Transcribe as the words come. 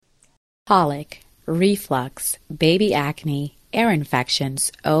Colic, reflux, baby acne, ear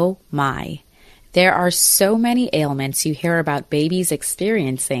infections, oh my. There are so many ailments you hear about babies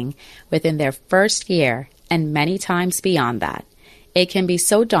experiencing within their first year and many times beyond that. It can be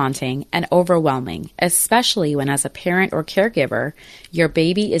so daunting and overwhelming, especially when as a parent or caregiver, your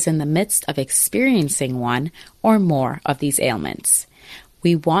baby is in the midst of experiencing one or more of these ailments.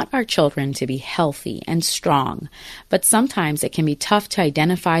 We want our children to be healthy and strong, but sometimes it can be tough to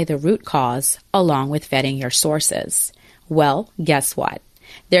identify the root cause along with vetting your sources. Well, guess what?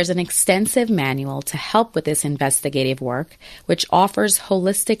 There's an extensive manual to help with this investigative work, which offers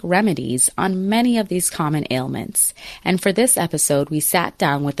holistic remedies on many of these common ailments. And for this episode, we sat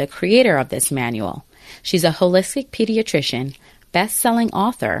down with the creator of this manual. She's a holistic pediatrician, best-selling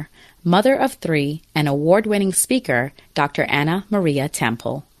author, mother of 3, and award-winning speaker, Dr. Anna Maria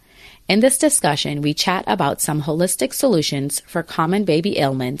Temple. In this discussion, we chat about some holistic solutions for common baby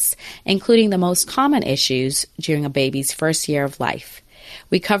ailments, including the most common issues during a baby's first year of life.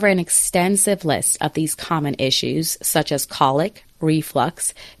 We cover an extensive list of these common issues, such as colic,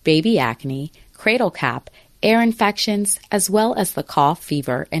 reflux, baby acne, cradle cap, ear infections, as well as the cough,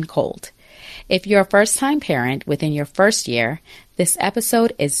 fever, and cold. If you're a first-time parent within your first year, this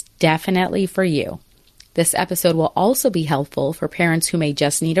episode is definitely for you. This episode will also be helpful for parents who may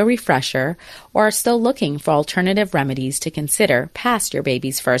just need a refresher or are still looking for alternative remedies to consider past your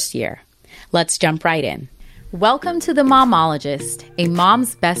baby's first year. Let's jump right in. Welcome to The Momologist, a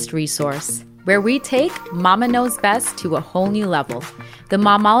mom's best resource, where we take Mama Knows Best to a whole new level. The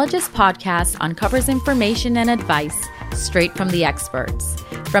Momologist podcast uncovers information and advice straight from the experts.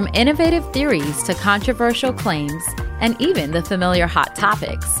 From innovative theories to controversial claims, and even the familiar hot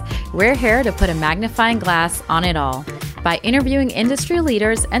topics, we're here to put a magnifying glass on it all by interviewing industry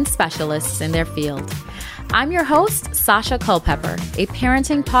leaders and specialists in their field. I'm your host, Sasha Culpepper, a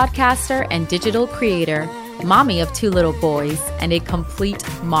parenting podcaster and digital creator, mommy of 2 little boys, and a complete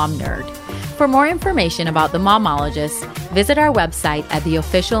mom nerd. For more information about The Momologist, visit our website at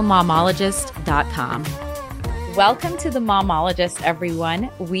theofficialmomologist.com. Welcome to The Momologist, everyone.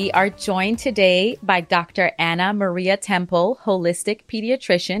 We are joined today by Dr. Anna Maria Temple, holistic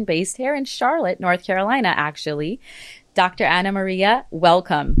pediatrician based here in Charlotte, North Carolina, actually. Dr. Anna Maria,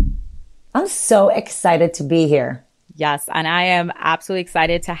 welcome. I'm so excited to be here. Yes, and I am absolutely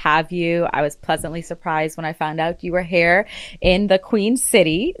excited to have you. I was pleasantly surprised when I found out you were here in the Queen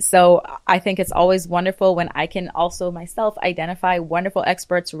City. So I think it's always wonderful when I can also myself identify wonderful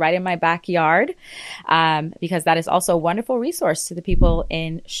experts right in my backyard, because that is also a wonderful resource to the people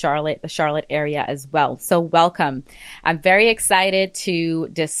in Charlotte, the Charlotte area as well. So welcome. I'm very excited to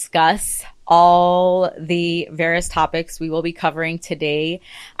discuss all the various topics we will be covering today.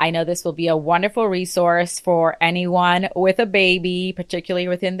 I know this will be a wonderful resource for anyone with a baby, particularly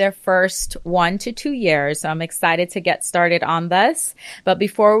within their first 1 to 2 years. So I'm excited to get started on this. But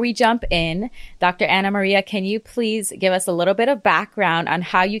before we jump in, Dr. Anna Maria, can you please give us a little bit of background on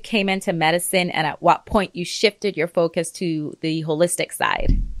how you came into medicine and at what point you shifted your focus to the holistic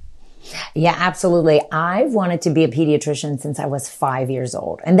side? Yeah, absolutely. I've wanted to be a pediatrician since I was 5 years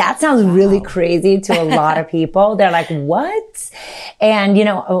old. And that sounds really crazy to a lot of people. They're like, what? And,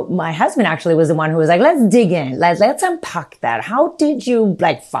 my husband actually was the one who was like, let's dig in. Let's unpack that. How did you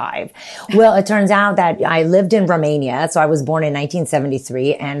 5? Well, it turns out that I lived in Romania. So I was born in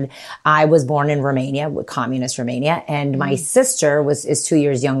 1973 and I was born in Romania, communist Romania. And my sister is 2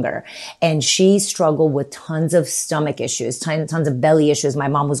 years younger and she struggled with tons of stomach issues, tons of belly issues. My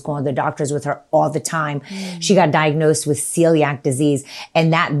mom was going to the doctors with her all the time. She got diagnosed with celiac disease,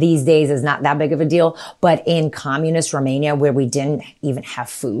 and that these days is not that big of a deal. But in communist Romania, where we didn't even have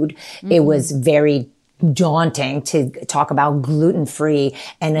food, it was very daunting to talk about gluten-free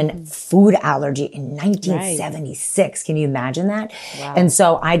and then food allergy in 1976. Right. Can you imagine that? Wow. And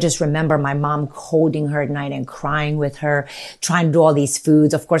so I just remember my mom holding her at night and crying with her, trying to do all these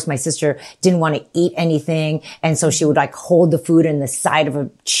foods. Of course, my sister didn't want to eat anything. And so she would hold the food in the side of her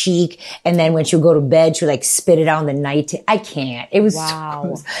cheek. And then when she would go to bed, she would spit it out in the night. I can't. It was so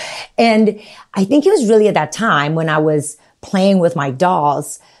gross. And I think it was really at that time when I was playing with my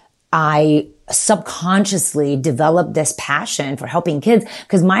dolls, I subconsciously developed this passion for helping kids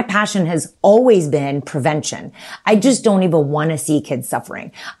because my passion has always been prevention. I just don't even want to see kids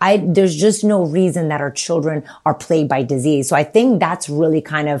suffering. There's just no reason that our children are plagued by disease. So I think that's really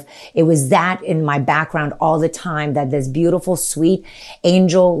it was that in my background all the time, that this beautiful, sweet,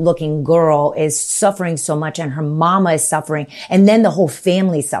 angel looking girl is suffering so much and her mama is suffering and then the whole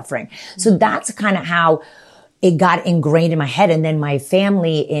family suffering. So that's how it got ingrained in my head. And then my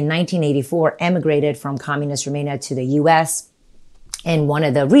family in 1984 emigrated from communist Romania to the US. And one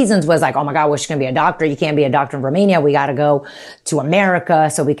of the reasons was like, oh my God, we're going to be a doctor. You can't be a doctor in Romania. We got to go to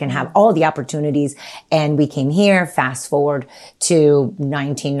America so we can have all the opportunities. And we came here, fast forward to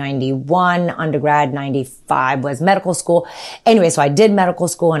 1991, undergrad, 95 was medical school. Anyway, so I did medical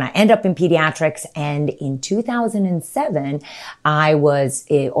school and I ended up in pediatrics. And in 2007, I was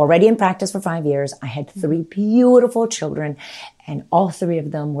already in practice for 5 years. I had 3 beautiful children. And all 3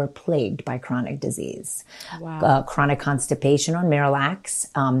 of them were plagued by chronic disease. Wow. Chronic constipation on Miralax,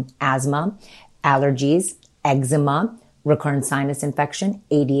 asthma, allergies, eczema, recurrent sinus infection,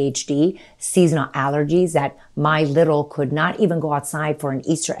 ADHD, seasonal allergies that my little could not even go outside for an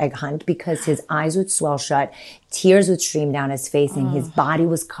Easter egg hunt because his eyes would swell shut, tears would stream down his face, and his body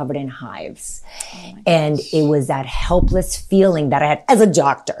was covered in hives. And it was that helpless feeling that I had as a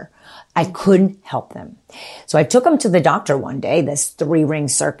doctor. I couldn't help them. So I took him to the doctor one day, this 3-ring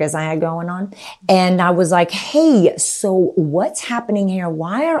circus I had going on. And I was like, hey, so what's happening here?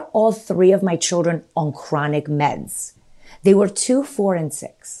 Why are all 3 of my children on chronic meds? They were 2, 4, and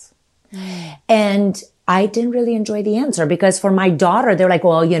 6. And I didn't really enjoy the answer because for my daughter, they're like,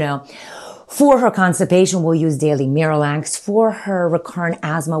 well, you know, for her constipation, we'll use daily Miralax. For her recurrent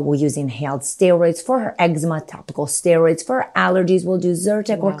asthma, we'll use inhaled steroids. For her eczema, topical steroids. For her allergies, we'll do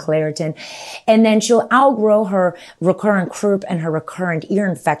Zyrtec or Claritin. And then she'll outgrow her recurrent croup and her recurrent ear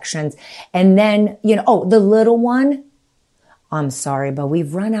infections. And then, you know, the little one, I'm sorry, but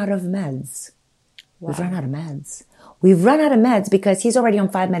we've run out of meds. We've run out of meds. We've run out of meds because he's already on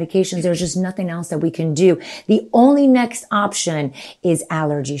 5 medications. There's just nothing else that we can do. The only next option is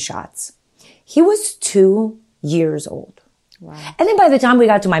allergy shots. He was 2 years old. Wow. And then by the time we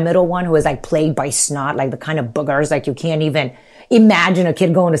got to my middle one, who was like plagued by snot, like the kind of boogers, like you can't even imagine a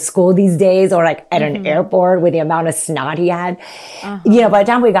kid going to school these days or like at an airport with the amount of snot he had. You know, by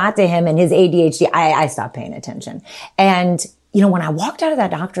the time we got to him and his ADHD, I stopped paying attention. And, you know, when I walked out of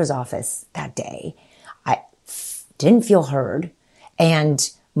that doctor's office that day, I didn't feel heard. And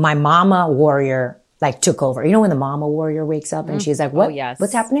my mama warrior like took over. You know, when the mama warrior wakes up and she's like, what?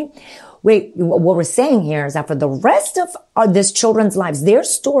 What's happening? Wait, what we're saying here is that for the rest of this children's lives, their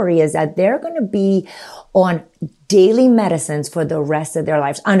story is that they're going to be on daily medicines for the rest of their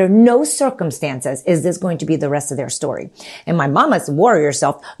lives. Under no circumstances is this going to be the rest of their story. And my mama's warrior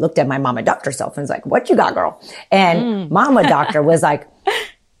self looked at my mama doctor self and was like, what you got, girl? And mama doctor was like,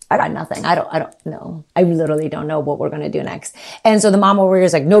 I got nothing. I don't know. I literally don't know what we're going to do next. And so the mama warrior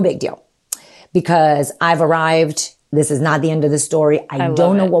is like, no big deal because I've arrived. This is not the end of the story. I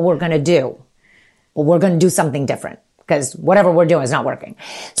don't know what we're going to do, but we're going to do something different because whatever we're doing is not working.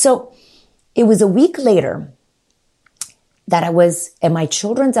 So it was a week later that I was at my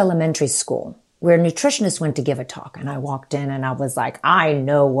children's elementary school where a nutritionist went to give a talk. And I walked in and I was like, I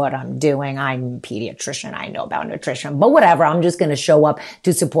know what I'm doing. I'm a pediatrician. I know about nutrition, but whatever. I'm just going to show up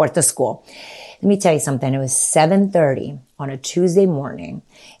to support the school. Let me tell you something. It was 7:30 on a Tuesday morning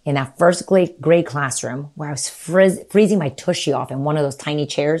in that first grade classroom where I was freezing my tushy off in one of those tiny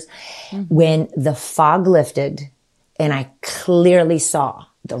chairs when the fog lifted and I clearly saw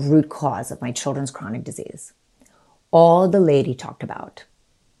the root cause of my children's chronic disease. All the lady talked about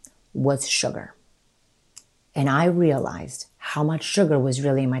was sugar. And I realized how much sugar was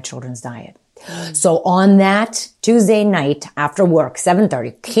really in my children's diet. So on that Tuesday night after work,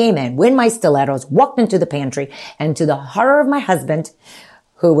 7:30, came in with my stilettos, walked into the pantry, and to the horror of my husband,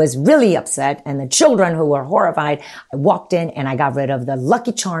 who was really upset, and the children who were horrified, I walked in and I got rid of the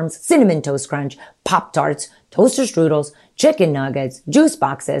Lucky Charms, Cinnamon Toast Crunch, Pop-Tarts, toaster strudels, chicken nuggets, juice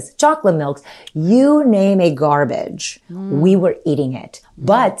boxes, chocolate milks, you name a garbage. We were eating it.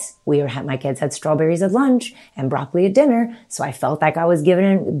 But my kids had strawberries at lunch and broccoli at dinner. So I felt like I was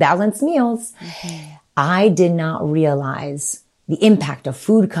giving balanced meals. I did not realize the impact of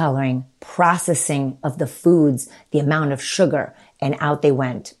food coloring, processing of the foods, the amount of sugar, and out they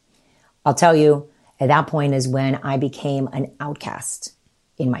went. I'll tell you, at that point is when I became an outcast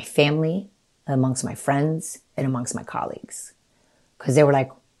in my family, amongst my friends, and amongst my colleagues. Because they were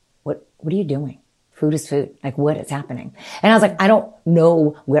like, what are you doing? Food is food. Like, what is happening? And I was like, I don't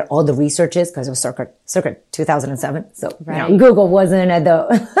know where all the research is because it was circa 2007. So you know, Google wasn't at the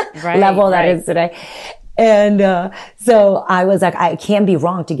level that it is today. And so I was like, I can't be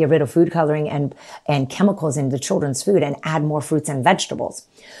wrong to get rid of food coloring and chemicals in the children's food and add more fruits and vegetables.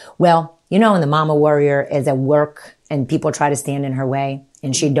 Well, when the mama warrior is at work and people try to stand in her way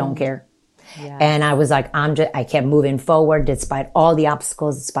and she don't care. Yes. And I was like, I kept moving forward despite all the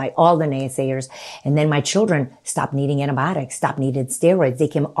obstacles, despite all the naysayers. And then my children stopped needing antibiotics, stopped needing steroids. They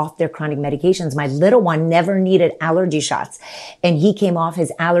came off their chronic medications. My little one never needed allergy shots. And he came off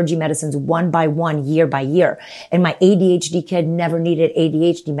his allergy medicines one by one, year by year. And my ADHD kid never needed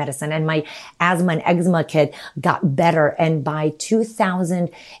ADHD medicine. And my asthma and eczema kid got better. And by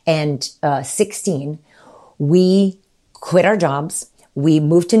 2016, we quit our jobs. We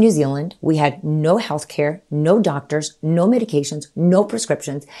moved to New Zealand. We had no health care, no doctors, no medications, no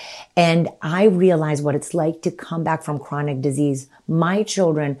prescriptions. And I realized what it's like to come back from chronic disease. My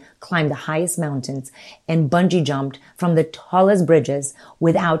children climbed the highest mountains and bungee jumped from the tallest bridges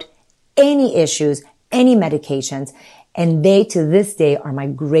without any issues, any medications. And they, to this day, are my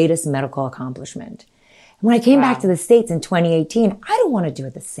greatest medical accomplishment. When I came back to the States in 2018, I don't want to do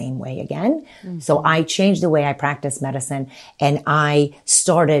it the same way again. Mm-hmm. So I changed the way I practice medicine and I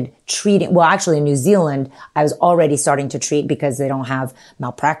started treating, well, actually in New Zealand, I was already starting to treat because they don't have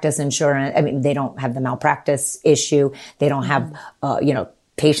malpractice insurance. I mean, they don't have the malpractice issue. They don't have,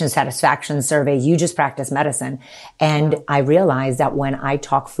 patient satisfaction surveys. You just practice medicine. And I realized that when I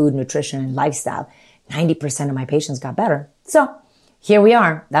talk food, nutrition, and lifestyle, 90% of my patients got better. So here we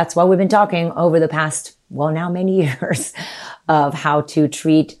are. That's what we've been talking over the past, now many years of how to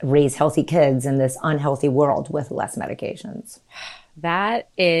raise healthy kids in this unhealthy world with less medications. That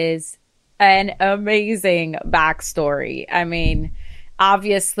is an amazing backstory. I mean,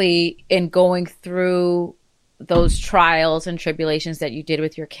 obviously in going through those trials and tribulations that you did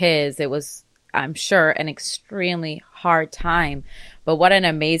with your kids, it was, I'm sure, an extremely hard time, but what an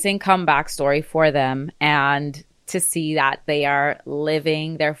amazing comeback story for them. And to see that they are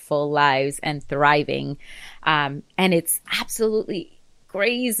living their full lives and thriving. And it's absolutely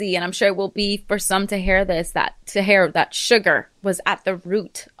crazy. And I'm sure it will be for some to hear that sugar was at the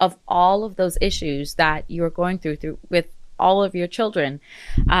root of all of those issues that you're going through with all of your children.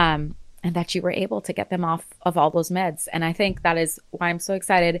 And that you were able to get them off of all those meds. And I think that is why I'm so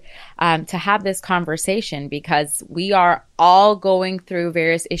excited to have this conversation, because we are all going through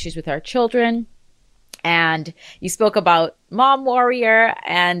various issues with our children. And you spoke about mom warrior,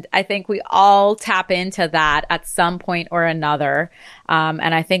 and I think we all tap into that at some point or another.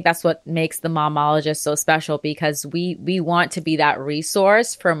 And I think that's what makes the momologist so special, because we want to be that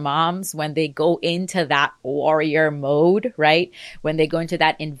resource for moms when they go into that warrior mode, right? When they go into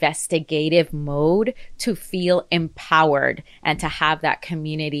that investigative mode, to feel empowered and to have that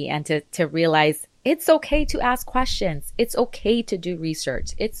community and to realize it's okay to ask questions. It's okay to do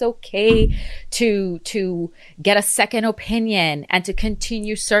research. It's okay to get a second opinion and to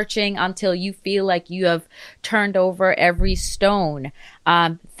continue searching until you feel like you have turned over every stone.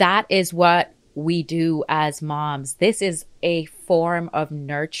 That is what we do as moms. This is a form of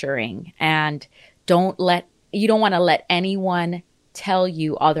nurturing, and you don't want to let anyone tell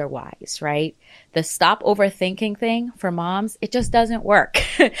you otherwise, right? The stop overthinking thing for moms, it just doesn't work.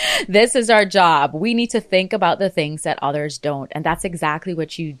 This is our job. We need to think about the things that others don't. And that's exactly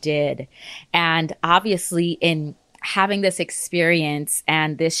what you did. And obviously, in having this experience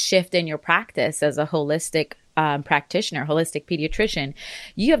and this shift in your practice as a holistic practitioner, holistic pediatrician,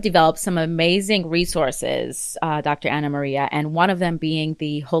 you have developed some amazing resources, Dr. Anna Maria, and one of them being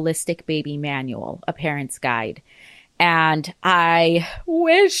the Holistic Baby Manual, a parent's guide. And I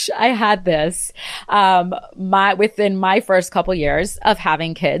wish I had this within my first couple years of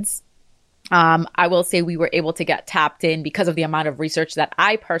having kids. I will say we were able to get tapped in because of the amount of research that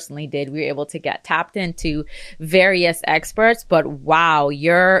I personally did. We were able to get tapped into various experts. But wow,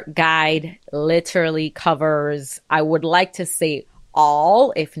 your guide literally covers, I would like to say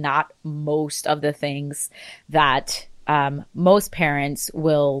all, if not most of the things that most parents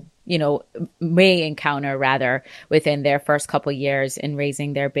may encounter rather within their first couple years in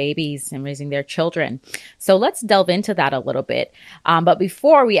raising their babies and raising their children. So let's delve into that a little bit. But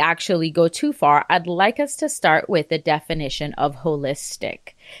before we actually go too far, I'd like us to start with the definition of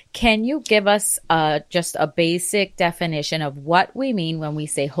holistic. Can you give us just a basic definition of what we mean when we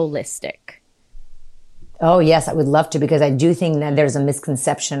say holistic? Oh, yes, I would love to, because I do think that there's a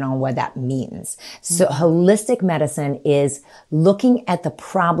misconception on what that means. So holistic medicine is looking at the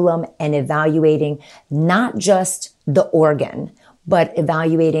problem and evaluating not just the organ, but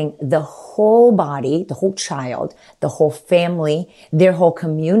evaluating the whole body, the whole child, the whole family, their whole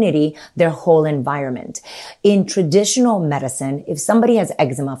community, their whole environment. In traditional medicine, if somebody has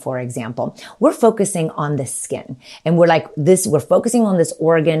eczema, for example, we're focusing on the skin, and we're focusing on this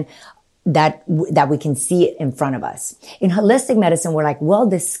organ that we can see it in front of us. In holistic medicine, we're like, well,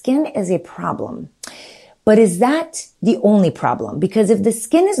 the skin is a problem, But is that the only problem? Because if the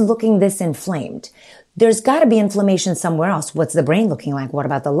skin is looking this inflamed, there's got to be inflammation somewhere else. What's the brain looking like? What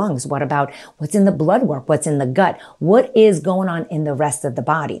about the lungs? What about what's in the blood work? What's in the gut? What is going on in the rest of the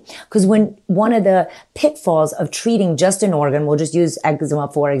body? Because when one of the pitfalls of treating just an organ, we'll just use eczema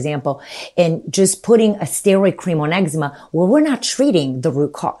for example, and just putting a steroid cream on eczema, well, we're not treating the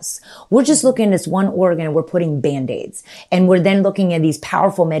root cause. We're just looking at this one organ and we're putting band-aids. And we're then looking at these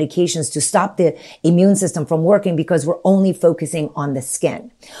powerful medications to stop the immune system from working because we're only focusing on the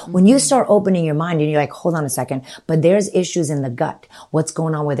skin. When you start opening your mind and you're like, hold on a second, but there's issues in the gut. What's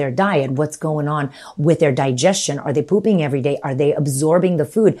going on with their diet? What's going on with their digestion? Are they pooping every day? Are they absorbing the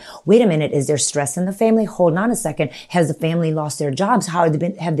food? Wait a minute. Is there stress in the family? Hold on a second. Has the family lost their jobs? Have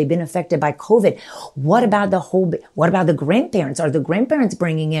they been affected by COVID? What about the grandparents? Are the grandparents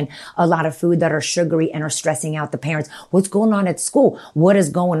bringing in a lot of food that are sugary and are stressing out the parents? What's going on at school? What is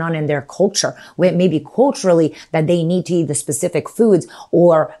going on in their culture? Where maybe culturally that they need to eat the specific foods,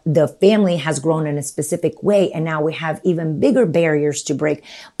 or the family has grown in a specific way, and now we have even bigger barriers to break.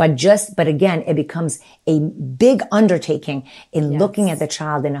 But again, it becomes a big undertaking in looking at the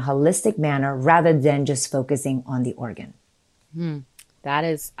child in a holistic manner rather than just focusing on the organ.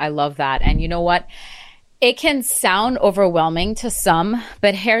 I love that. And you know what? It can sound overwhelming to some,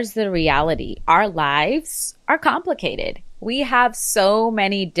 but here's the reality. Our lives are complicated. We have so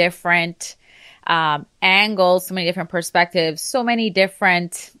many different angles, so many different perspectives, so many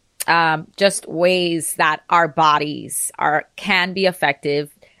different just ways that our bodies can be affected,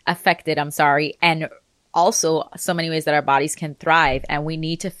 and also so many ways that our bodies can thrive. And we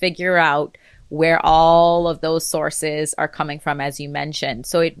need to figure out where all of those sources are coming from, as you mentioned.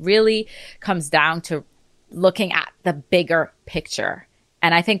 So it really comes down to looking at the bigger picture.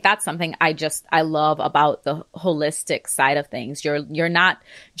 And I think that's something I love about the holistic side of things. You're not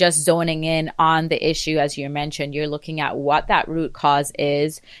just zoning in on the issue, as you mentioned. You're looking at what that root cause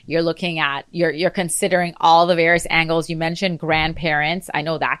is. You're looking at, you're considering all the various angles. You mentioned grandparents. I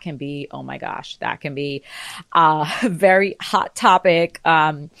know that can be, oh my gosh, that can be a very hot topic,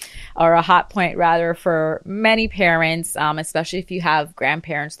 or a hot point rather, for many parents, especially if you have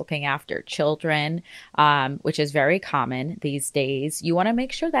grandparents looking after children, which is very common these days. You want to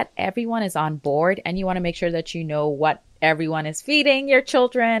make sure that everyone is on board, and you want to make sure that you know what everyone is feeding your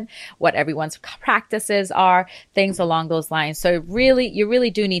children, what everyone's practices are, things along those lines. So you really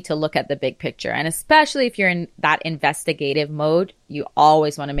do need to look at the big picture. And especially if you're in that investigative mode, you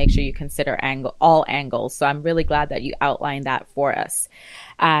always want to make sure you consider all angles. So I'm really glad that you outlined that for us.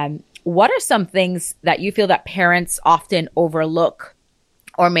 What are some things that you feel that parents often overlook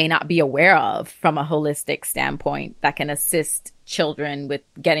or may not be aware of from a holistic standpoint that can assist children with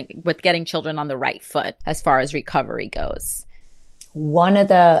getting children on the right foot as far as recovery goes? One of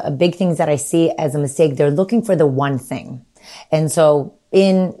the big things that I see as a mistake, they're looking for the one thing. And so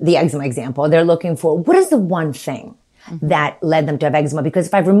in the eczema example, they're looking for, what is the one thing that led them to have eczema? Because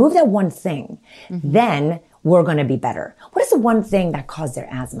if I remove that one thing, then we're going to be better. What is the one thing that caused their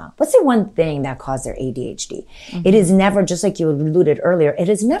asthma? What's the one thing that caused their ADHD? It is never, just like you alluded earlier, it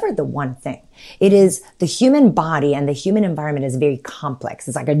is never the one thing. It is the human body, and the human environment is very complex.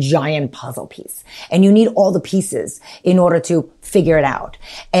 It's like a giant puzzle piece, and you need all the pieces in order to figure it out.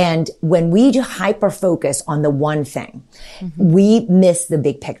 And when we hyper focus on the one thing, we miss the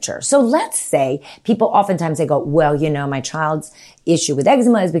big picture. So let's say people oftentimes they go, well, my child's issue with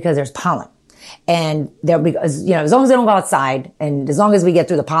eczema is because there's pollen. And because, as long as they don't go outside and as long as we get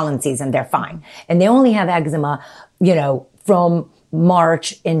through the pollen season, they're fine. And they only have eczema, from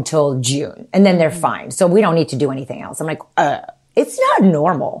March until June, and then they're fine. So we don't need to do anything else. I'm like, it's not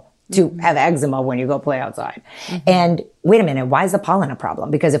normal to have eczema when you go play outside. And wait a minute, why is the pollen a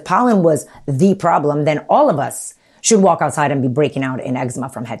problem? Because if pollen was the problem, then all of us should walk outside and be breaking out in eczema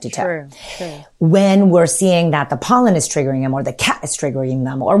from head to toe. True. When we're seeing that the pollen is triggering them, or the cat is triggering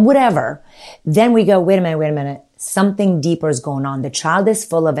them, or whatever, then we go, wait a minute. Something deeper is going on. The child is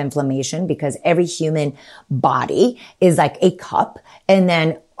full of inflammation because every human body is like a cup, and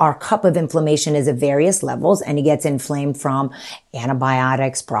then our cup of inflammation is at various levels, and it gets inflamed from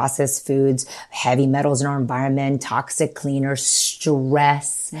antibiotics, processed foods, heavy metals in our environment, toxic cleaners,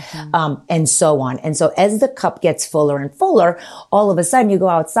 stress, and so on. And so as the cup gets fuller and fuller, all of a sudden you go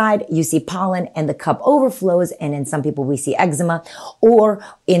outside, you see pollen, and the cup overflows. And in some people we see eczema, or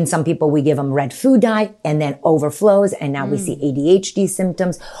in some people we give them red food dye and then overflows. And now we see ADHD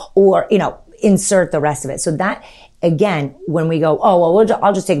symptoms, or, insert the rest of it. So that, again, when we go,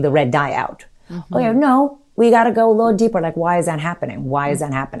 I'll just take the red dye out. Oh yeah, no, we got to go a little deeper. Like, why is that happening? Why is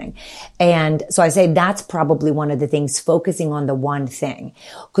that happening? And so I say that's probably one of the things, focusing on the one thing.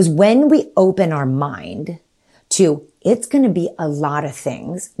 Because when we open our mind to, it's going to be a lot of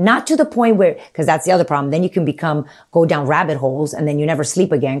things, not to the point where, because that's the other problem. Then you can go down rabbit holes and then you never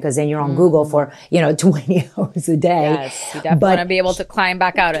sleep again because then you're on Google for, 20 hours a day. Yes, you definitely want to be able to climb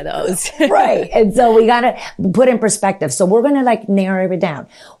back out of those. Right. And so we got to put in perspective. So we're going to like narrow it down.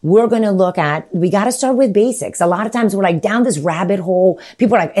 We're going to look at, we got to start with basics. A lot of times we're like down this rabbit hole.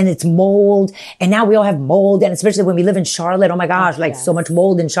 People are like, and it's mold. And now we all have mold. And especially when we live in Charlotte, oh my gosh, like so much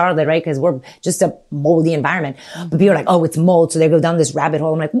mold in Charlotte, right? Because we're just a moldy environment. But people are like, oh, it's mold. So they go down this rabbit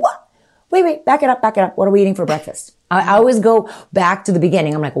hole. I'm like, what? Wait, back it up. What are we eating for breakfast? I always go back to the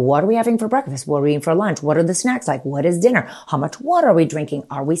beginning. I'm like, what are we having for breakfast? What are we eating for lunch? What are the snacks like? What is dinner? How much water are we drinking?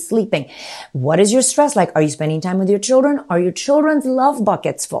 Are we sleeping? What is your stress like? Are you spending time with your children? Are your children's love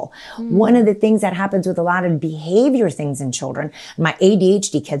buckets full? One of the things that happens with a lot of behavior things in children, my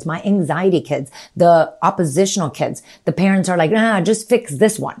ADHD kids, my anxiety kids, the oppositional kids, the parents are like, just fix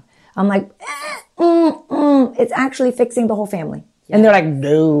this one. I'm like, it's actually fixing the whole family. Yeah. And they're like,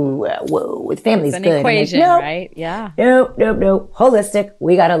 no, whoa, with family's it's good. An equation, like, nope, right? Yeah. Nope. Holistic.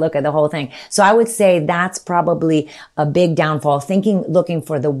 We got to look at the whole thing. So I would say that's probably a big downfall. Looking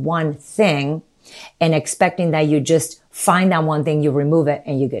for the one thing and expecting that you just find that one thing, you remove it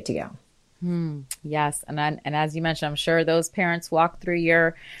and you're good to go. Yes. And as you mentioned, I'm sure those parents walk through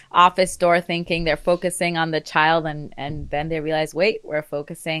your office door thinking they're focusing on the child and then they realize, wait, we're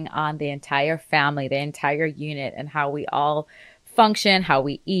focusing on the entire family, the entire unit, and how we all function, how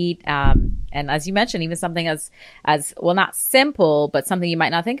we eat. And as you mentioned, even something as well, not simple, but something you might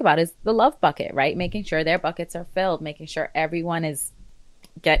not think about is the love bucket, right? Making sure their buckets are filled, making sure everyone is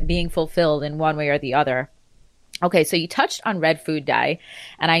being fulfilled in one way or the other. Okay, so you touched on red food dye,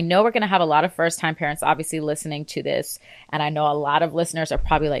 and I know we're going to have a lot of first-time parents obviously listening to this, and I know a lot of listeners are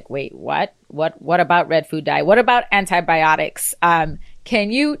probably like, wait, what about red food dye? What about antibiotics? Can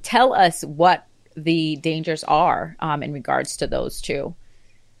you tell us what the dangers are in regards to those two?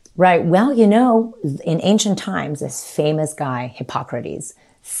 Right. Well, in ancient times, this famous guy, Hippocrates,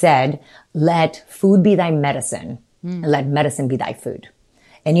 said, let food be thy medicine, and let medicine be thy food.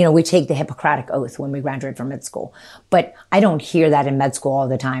 And, we take the Hippocratic oath when we graduate from med school. But I don't hear that in med school all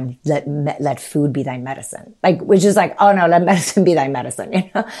the time. Let food be thy medicine. Which is like, oh no, let medicine be thy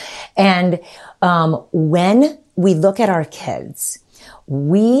medicine, And, when we look at our kids,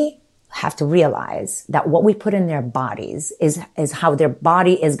 we have to realize that what we put in their bodies is how their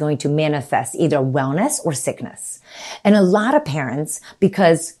body is going to manifest either wellness or sickness. And a lot of parents,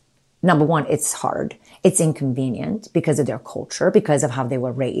 because number one, it's hard. It's inconvenient because of their culture, because of how they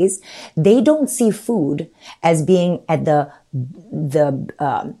were raised. They don't see food as being at the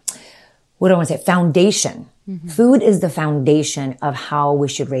foundation. Mm-hmm. Food is the foundation of how we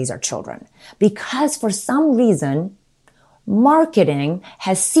should raise our children. Because for some reason, marketing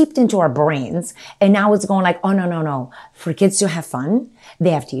has seeped into our brains and now it's going like, oh, no. For kids to have fun, they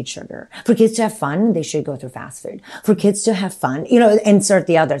have to eat sugar. For kids to have fun, they should go through fast food. For kids to have fun, insert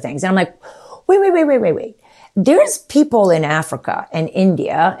the other things. And I'm like, wait. There's people in Africa and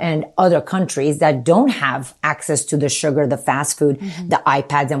India and other countries that don't have access to the sugar, the fast food, the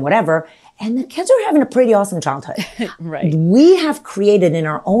iPads and whatever. And the kids are having a pretty awesome childhood. Right. We have created in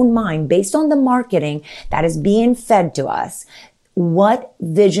our own mind, based on the marketing that is being fed to us, what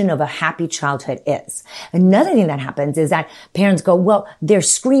vision of a happy childhood is. Another thing that happens is that parents go, well, they're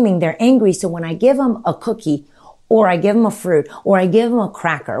screaming, they're angry. So when I give them a cookie or I give them a fruit or I give them a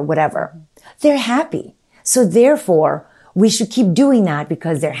cracker, whatever, they're happy. So therefore, we should keep doing that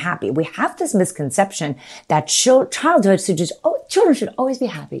because they're happy. We have this misconception that children should always be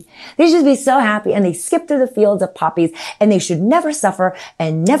happy. They should be so happy and they skip through the fields of poppies and they should never suffer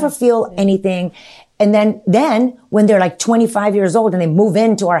and never feel anything. And then when they're like 25 years old and they move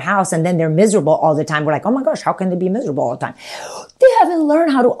into our house and then they're miserable all the time, we're like, oh my gosh, how can they be miserable all the time? They haven't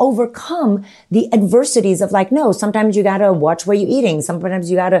learned how to overcome the adversities of like, no, sometimes you gotta watch what you're eating.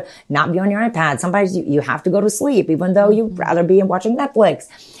 Sometimes you gotta not be on your iPad. Sometimes you have to go to sleep, even though you'd rather be watching Netflix.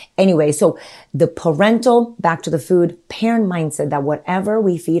 Anyway, so the back to the food, parent mindset that whatever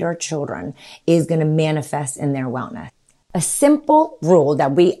we feed our children is going to manifest in their wellness. A simple rule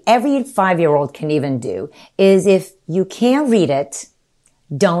that every 5-year-old can even do is if you can't read it,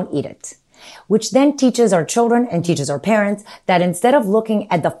 don't eat it. Which then teaches our children and teaches our parents that instead of looking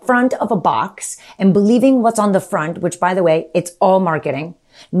at the front of a box and believing what's on the front, which by the way, it's all marketing,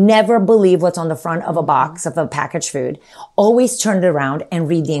 Never believe what's on the front of a box of a packaged food. Always turn it around and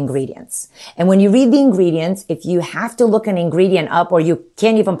read the ingredients. And when you read the ingredients, if you have to look an ingredient up or you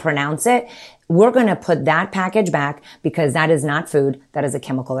can't even pronounce it, we're going to put that package back because that is not food. That is a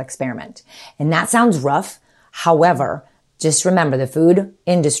chemical experiment. And that sounds rough. However, just remember the food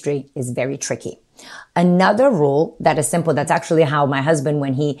industry is very tricky. Another rule that is simple, that's actually how my husband,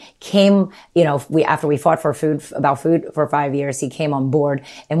 when he came, after we fought for food for 5 years, he came on board.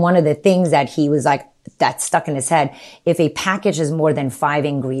 And one of the things that he was like, that stuck in his head, if a package is more than 5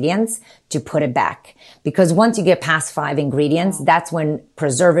 ingredients, to put it back. Because once you get past 5 ingredients, that's when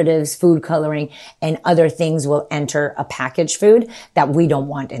preservatives, food coloring, and other things will enter a packaged food that we don't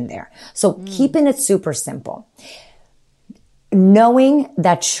want in there. So keeping it super simple. Knowing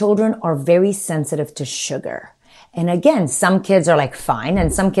that children are very sensitive to sugar. And again, some kids are like fine,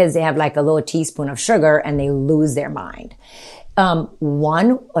 and some kids, they have like a little teaspoon of sugar and they lose their mind.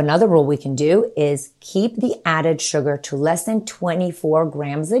 Another rule we can do is keep the added sugar to less than 24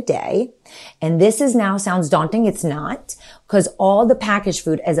 grams a day. And this sounds daunting. It's not, because all the packaged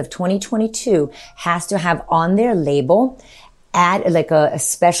food as of 2022 has to have on their label add like a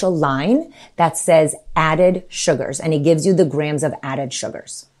special line that says added sugars, and it gives you the grams of added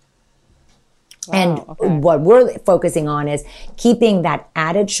sugars. Wow, and what we're focusing on is keeping that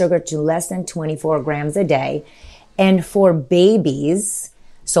added sugar to less than 24 grams a day. And for babies,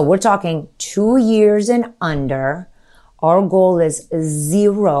 so we're talking 2 years and under, our goal is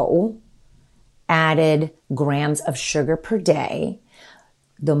 0 added grams of sugar per day.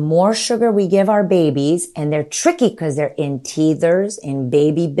 The more sugar we give our babies, and they're tricky because they're in teethers, in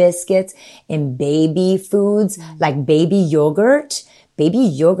baby biscuits, in baby foods, like baby yogurt. Baby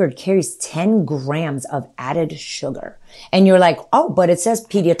yogurt carries 10 grams of added sugar. And you're like, oh, but it says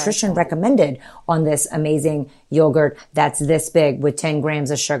pediatrician recommended on this amazing yogurt that's this big with 10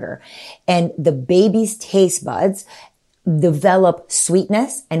 grams of sugar. And the baby's taste buds develop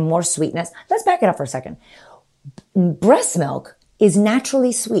sweetness and more sweetness. Let's back it up for a second. Breast milk is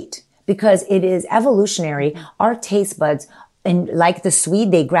naturally sweet because it is evolutionary. Our taste buds, and like the sweet,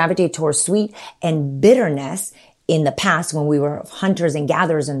 they gravitate towards sweet and bitterness. In the past, when we were hunters and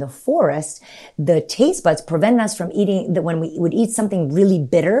gatherers in the forest, the taste buds prevent us from eating that. When we would eat something really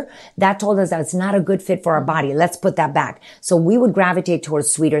bitter, that told us that it's not a good fit for our body. Let's put that back. So we would gravitate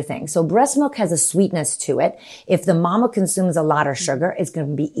towards sweeter things. So breast milk has a sweetness to it. If the mama consumes a lot of sugar, it's going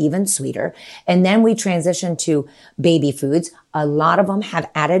to be even sweeter. And then we transition to baby foods. A lot of them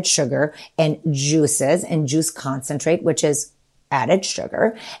have added sugar and juices and juice concentrate, which is added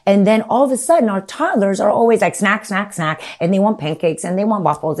sugar. And then all of a sudden our toddlers are always like snack, snack, snack. And they want pancakes and they want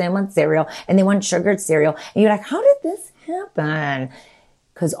waffles and they want cereal and they want sugared cereal. And you're like, how did this happen?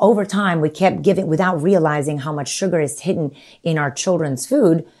 Because over time we kept giving without realizing how much sugar is hidden in our children's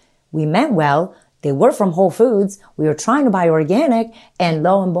food. We meant well. They were from Whole Foods. We were trying to buy organic, and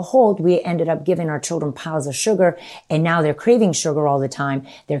lo and behold, we ended up giving our children piles of sugar, and now they're craving sugar all the time.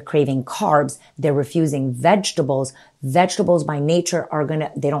 They're craving carbs. They're refusing vegetables. Vegetables by nature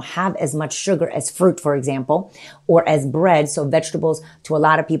they don't have as much sugar as fruit, for example, or as bread. So vegetables to a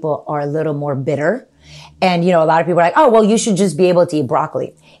lot of people are a little more bitter. And, a lot of people are like, oh, well, you should just be able to eat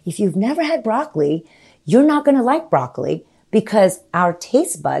broccoli. If you've never had broccoli, you're not going to like broccoli because our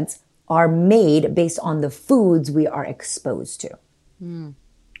taste buds are made based on the foods we are exposed to.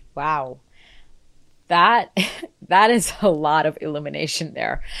 Wow. That is a lot of illumination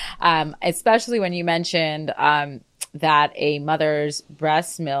there. Especially when you mentioned that a mother's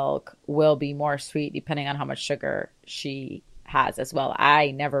breast milk will be more sweet depending on how much sugar she has as well.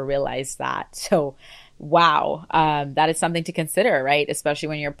 I never realized that. So, wow. That is something to consider, right? Especially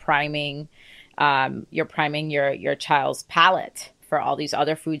when you're priming your child's palate for all these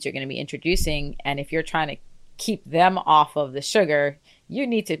other foods you're going to be introducing. And if you're trying to keep them off of the sugar, you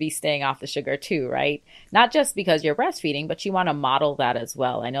need to be staying off the sugar too, right? Not just because you're breastfeeding, but you want to model that as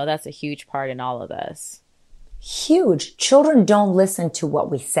well. I know that's a huge part in all of this. Huge. Children don't listen to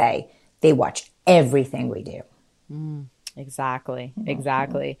what we say. They watch everything we do.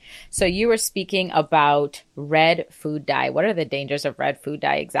 Exactly. So you were speaking about red food dye. What are the dangers of red food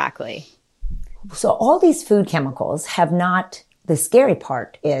dye exactly? So all these food chemicals have not... The scary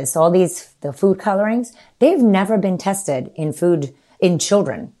part is the food colorings, they've never been tested in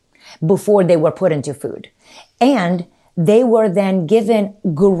children before they were put into food. And they were then given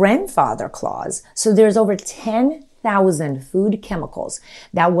grandfather clause. So there's over 10 3,000 food chemicals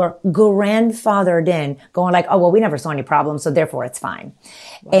that were grandfathered in, going like, oh, well, we never saw any problems, so therefore it's fine.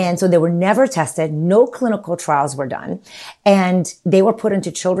 Wow. And so they were never tested. No clinical trials were done. And they were put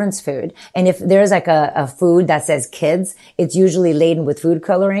into children's food. And if there's like a food that says kids, it's usually laden with food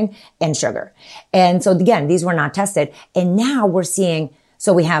coloring and sugar. And so again, these were not tested. And now we're seeing,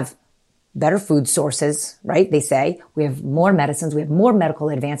 so we have better food sources, right? They say we have more medicines, we have more medical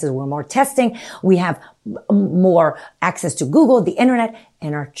advances, we're more testing, we have more access to Google, the internet,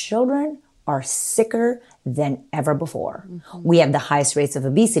 and our children are sicker than ever before. Mm-hmm. We have the highest rates of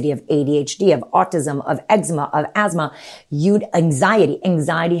obesity, of ADHD, of autism, of eczema, of asthma, anxiety.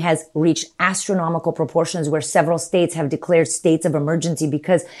 Anxiety has reached astronomical proportions where several states have declared states of emergency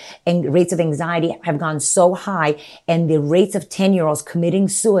because rates of anxiety have gone so high, and the rates of 10-year-olds committing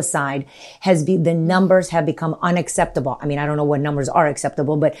suicide the numbers have become unacceptable. I mean, I don't know what numbers are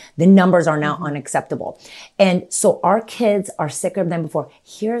acceptable, but the numbers are now unacceptable. And so our kids are sicker than before.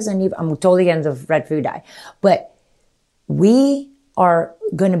 I'm totally against the red food dye. But we are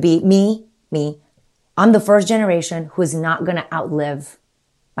going to be, me, I'm the first generation who is not going to outlive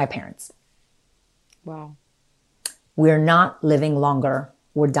my parents. Wow. We're not living longer.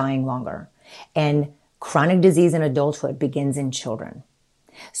 We're dying longer. And chronic disease in adulthood begins in children.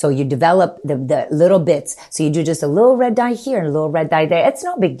 So you develop the little bits. So you do just a little red dye here and a little red dye there. It's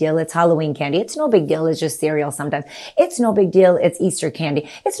no big deal. It's Halloween candy. It's no big deal. It's just cereal sometimes. It's no big deal. It's Easter candy.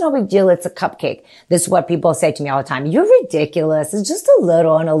 It's no big deal. It's a cupcake. This is what people say to me all the time. You're ridiculous. It's just a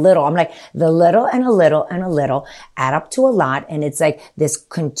little and a little. I'm like, the little and a little and a little add up to a lot. And it's like this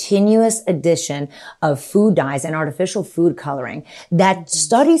continuous addition of food dyes and artificial food coloring that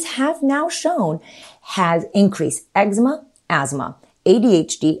studies have now shown has increased eczema, asthma,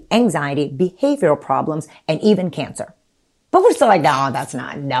 ADHD, anxiety, behavioral problems, and even cancer. But we're still like,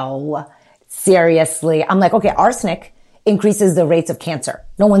 no, seriously. I'm like, okay, arsenic increases the rates of cancer.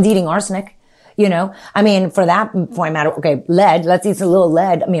 No one's eating arsenic, I mean, for that point matter, okay, lead, let's eat a little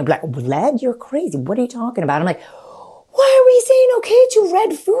lead. I mean, like, lead? You're crazy. What are you talking about? I'm like, why are we saying okay to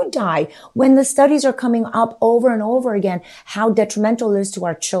red food dye when the studies are coming up over and over again how detrimental it is to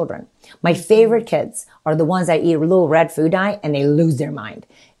our children? My favorite kids are the ones that eat a little red food dye and they lose their mind.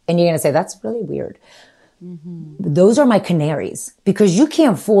 And you're going to say, that's really weird. Mm-hmm. Those are my canaries because you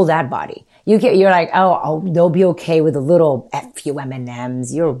can't fool that body. You're like, oh, they'll be okay with a little few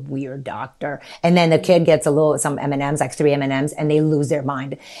M&Ms. You're a weird doctor. And then the kid gets some M&Ms, like 3 M&Ms, and they lose their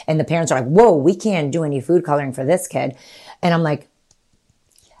mind. And the parents are like, whoa, we can't do any food coloring for this kid. And I'm like,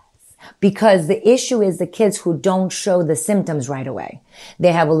 yes. Because the issue is the kids who don't show the symptoms right away.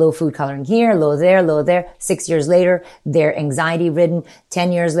 They have a little food coloring here, a little there. 6 years later, they're anxiety ridden.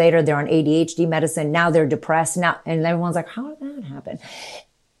 10 years later, they're on ADHD medicine. Now they're depressed. And everyone's like, how did that happen?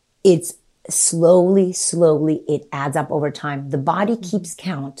 It's slowly, it adds up over time. The body keeps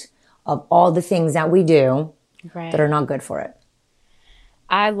count of all the things that we do that are not good for it.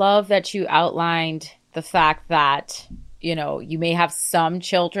 I love that you outlined the fact that, you may have some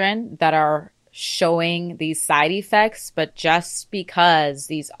children that are showing these side effects, but just because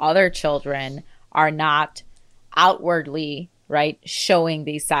these other children are not outwardly showing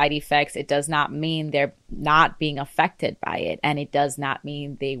these side effects, it does not mean they're not being affected by it. And it does not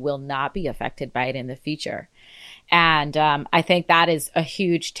mean they will not be affected by it in the future. And I think that is a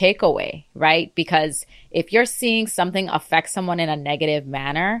huge takeaway, right? Because if you're seeing something affect someone in a negative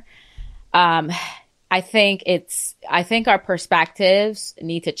manner, I think our perspectives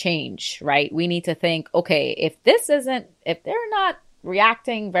need to change, right? We need to think, okay, if they're not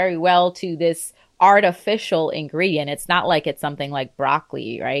reacting very well to this artificial ingredient, it's not like it's something like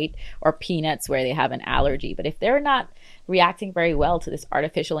broccoli, right? Or peanuts where they have an allergy. But if they're not reacting very well to this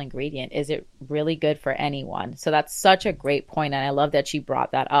artificial ingredient, is it really good for anyone? So that's such a great point, and I love that you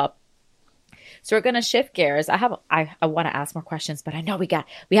brought that up. So we're going to shift gears. I want to ask more questions, but I know we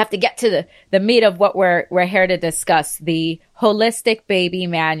have to get to the meat of what we're here to discuss, the Holistic Baby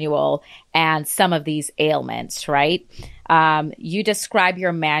Manual and some of these ailments, right? You describe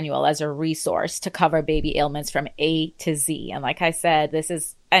your manual as a resource to cover baby ailments from A to Z. And like I said, this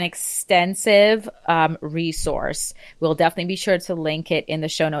is an extensive resource. We'll definitely be sure to link it in the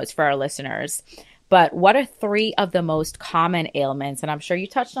show notes for our listeners. But what are 3 of the most common ailments? And I'm sure you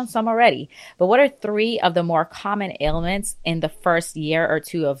touched on some already, but what are 3 of the more common ailments in the first year or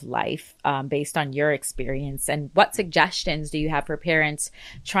 2 of life, based on your experience? And what suggestions do you have for parents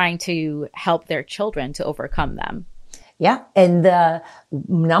trying to help their children to overcome them? Yeah. And the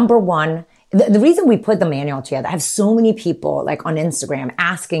number one The reason we put the manual together, I have so many people like on Instagram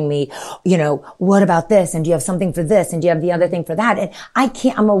asking me, what about this? And do you have something for this? And do you have the other thing for that? And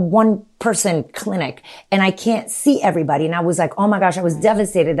I'm a one person clinic and I can't see everybody. And I was like, oh my gosh, I was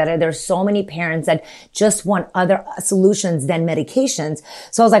devastated that there's so many parents that just want other solutions than medications.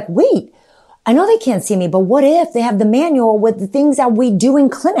 So I was like, wait, I know they can't see me, but what if they have the manual with the things that we do in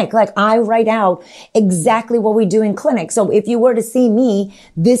clinic? Like I write out exactly what we do in clinic. So if you were to see me,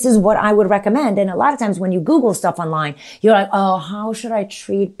 this is what I would recommend. And a lot of times when you Google stuff online, you're like, oh, how should I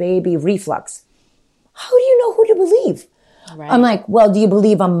treat baby reflux? How do you know who to believe? Right. I'm like, well, do you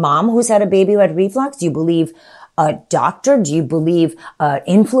believe a mom who's had a baby who had reflux? Do you believe a doctor? Do you believe an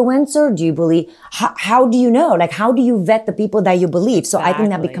influencer? Do you believe, how do you know? Like, how do you vet the people that you believe? So I think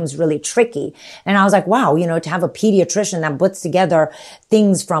that becomes really tricky. And I was like, wow, to have a pediatrician that puts together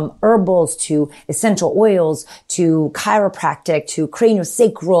things from herbals to essential oils to chiropractic to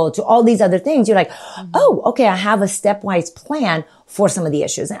craniosacral to all these other things. You're like, oh, okay, I have a stepwise plan for some of the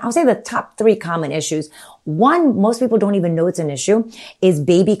issues. And I'll say the top 3 common issues. One, most people don't even know it's an issue, is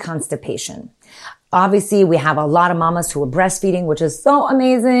baby constipation. Obviously, we have a lot of mamas who are breastfeeding, which is so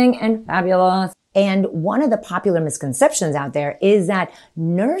amazing and fabulous. And one of the popular misconceptions out there is that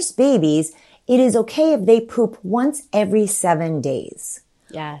nurse babies, it is okay if they poop once every 7 days.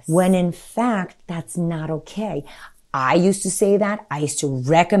 Yes. When in fact, that's not okay. I used to say that. I used to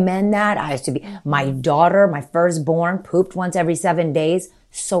recommend that. My daughter, my firstborn, pooped once every 7 days.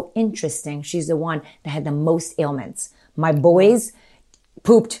 So interesting. She's the one that had the most ailments. My boys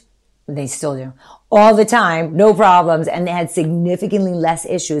pooped, they still do, all the time, no problems. And they had significantly less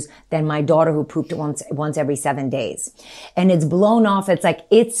issues than my daughter who pooped once every 7 days. And it's blown off. It's like,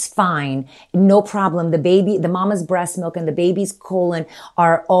 it's fine. No problem. The mama's breast milk and the baby's colon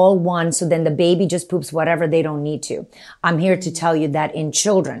are all one. So then the baby just poops whatever they don't need to. I'm here to tell you that in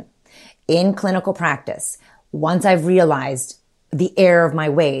children, in clinical practice, once I've realized the error of my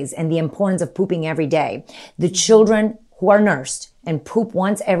ways and the importance of pooping every day, the children who are nursed and poop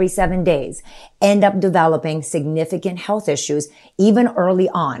once every 7 days end up developing significant health issues even early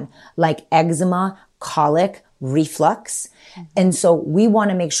on, like eczema, colic, reflux. And so we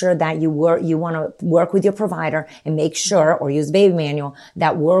want to make sure that you want to work with your provider and make sure, or use baby manual,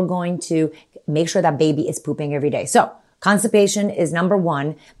 that we're going to make sure that baby is pooping every day. So constipation is number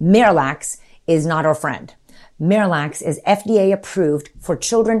 1. Miralax is not our friend. Miralax is FDA approved for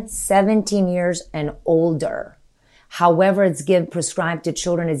children 17 years and older. However, it's prescribed to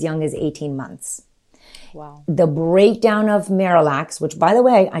children as young as 18 months. Wow. The breakdown of Miralax, which by the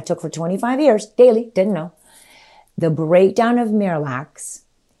way, I took for 25 years daily, didn't know. The breakdown of Miralax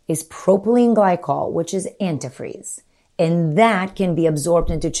is propylene glycol, which is antifreeze. And that can be absorbed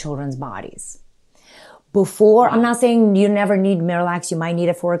into children's bodies. I'm not saying you never need Miralax. You might need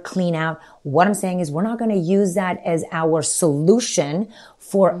it for a clean out. What I'm saying is we're not going to use that as our solution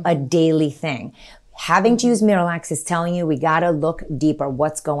for a daily thing. Having to use Miralax is telling you we got to look deeper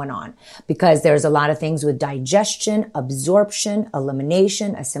what's going on, because there's a lot of things with digestion, absorption,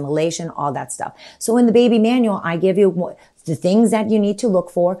 elimination, assimilation, all that stuff. So in the baby manual, I give you the things that you need to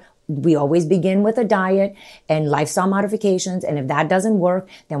look for. We always begin with a diet and lifestyle modifications. And if that doesn't work,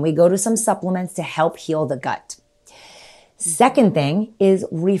 then we go to some supplements to help heal the gut. Second thing is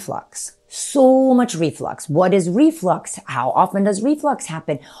reflux. So much reflux. What is reflux? How often does reflux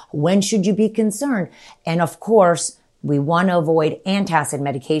happen? When should you be concerned? And of course, we want to avoid antacid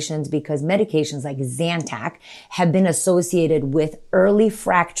medications, because medications like Zantac have been associated with early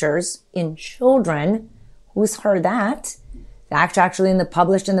fractures in children. Who's heard that? Actually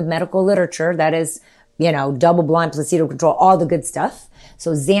published in the medical literature, that is, double-blind, placebo-controlled, all the good stuff.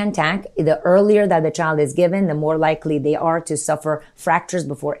 So Zantac, the earlier that the child is given, the more likely they are to suffer fractures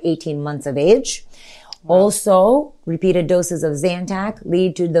before 18 months of age. Wow. Also, repeated doses of Zantac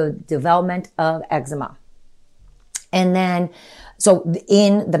lead to the development of eczema. And then, so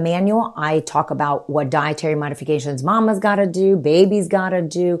in the manual, I talk about what dietary modifications mama's got to do, baby's got to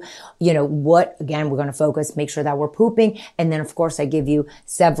do, again, we're going to focus, make sure that we're pooping. And then, of course, I give you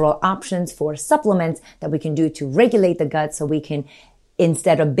several options for supplements that we can do to regulate the gut, so we can,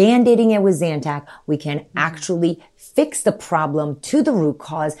 instead of band-aiding it with Zantac, we can actually fix the problem to the root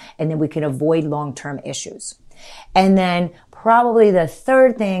cause, and then we can avoid long-term issues. And then probably the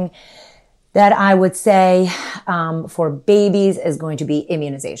third thing that I would say for babies is going to be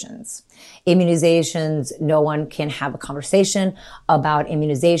immunizations. Immunizations, no one can have a conversation about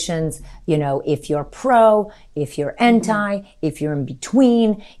immunizations. If you're pro, if you're anti, if you're in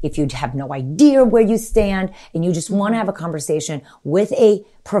between, if you have no idea where you stand and you just want to have a conversation with a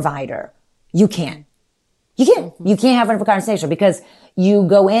provider, you can. You can't have a conversation because you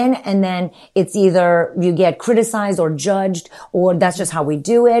go in and then it's either you get criticized or judged, or that's just how we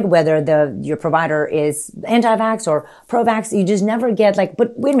do it. Whether your provider is anti-vax or pro-vax, you just never get like,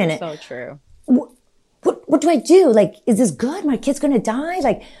 but wait a minute. So true. What do I do? Like, is this good? My kid's going to die?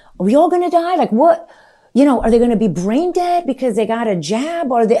 Like, are we all going to die? Like, what, are they going to be brain dead because they got a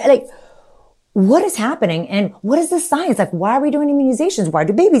jab? Or they like, what is happening? And what is the science? Like, why are we doing immunizations? Why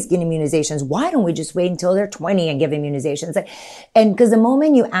do babies get immunizations? Why don't we just wait until they're 20 and give immunizations? Like, and because the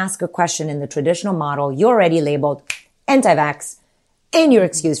moment you ask a question in the traditional model, you're already labeled anti-vax and you're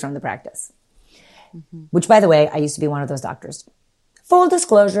excused from the practice. Which, by the way, I used to be one of those doctors. Full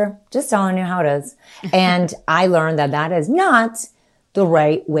disclosure, just telling you how it is. And I learned that that is not the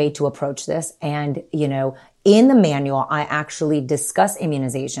right way to approach this. And, in the manual, I actually discuss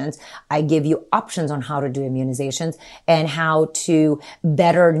immunizations. I give you options on how to do immunizations and how to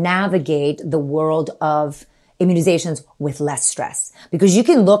better navigate the world of immunizations with less stress. Because you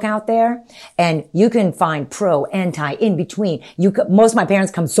can look out there and you can find pro, anti, in between. Most of my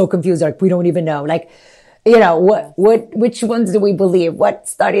parents come so confused, like, we don't even know. Like, which ones do we believe? What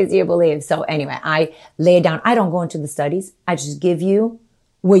studies do you believe? So anyway, I lay it down. I don't go into the studies. I just give you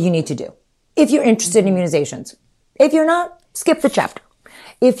what you need to do. If you're interested in immunizations. If you're not, skip the chapter.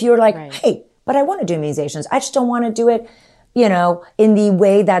 If you're like, hey, but I want to do immunizations. I just don't want to do it, in the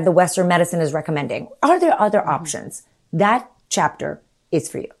way that the Western medicine is recommending. Are there other options? That chapter is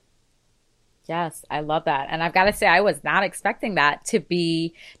for you. Yes, I love that. And I've got to say, I was not expecting that to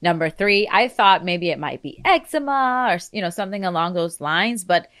be number 3. I thought maybe it might be eczema or, something along those lines.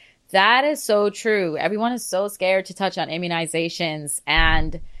 But that is so true. Everyone is so scared to touch on immunizations.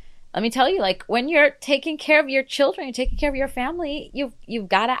 And let me tell you, like, when you're taking care of your children, you're taking care of your family, you've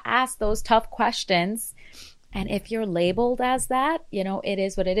got to ask those tough questions. And if you're labeled as that, it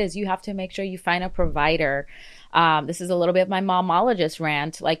is what it is. You have to make sure you find a provider. This is a little bit of my momologist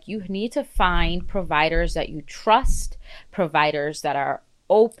rant. Like, you need to find providers that you trust, providers that are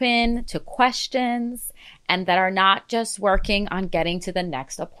open to questions, and that are not just working on getting to the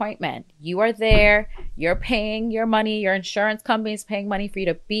next appointment. You are there, you're paying your money, your insurance company is paying money for you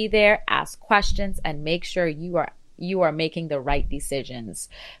to be there, ask questions, and make sure you are making the right decisions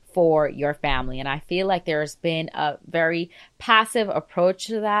for your family. And I feel like there's been a very passive approach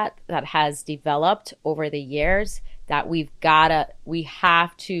to that has developed over the years that we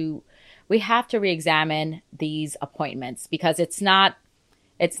have to re-examine these appointments, because it's not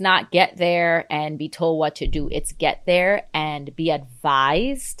get there and be told what to do. It's get there and be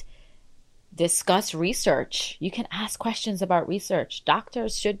advised, discuss research. You can ask questions about research.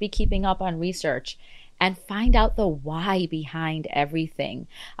 Doctors should be keeping up on research and find out the why behind everything.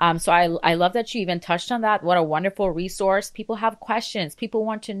 So I love that you even touched on that. What a wonderful resource. People have questions. People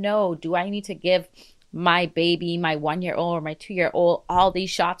want to know, do I need to give my baby, my 1-year-old or my 2-year-old, all these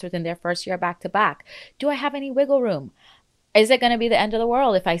shots within their first year back to back? Do I have any wiggle room? Is it going to be the end of the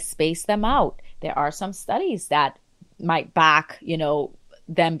world if I space them out? There are some studies that might back,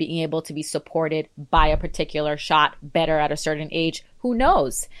 them being able to be supported by a particular shot better at a certain age. Who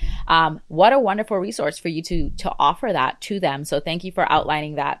knows? What a wonderful resource for you to offer that to them. So thank you for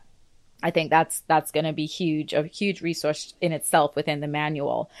outlining that. I think that's going to be a huge resource in itself within the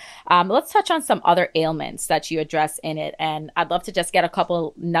manual. Let's touch on some other ailments that you address in it. And I'd love to just get a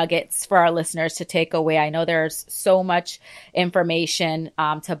couple nuggets for our listeners to take away. I know there's so much information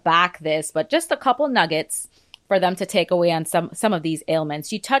to back this, but just a couple nuggets for them to take away on some of these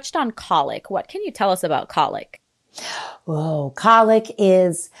ailments. You touched on colic. What can you tell us about colic? Oh, colic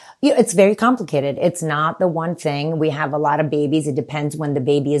is, it's very complicated. It's not the one thing. We have a lot of babies. It depends when the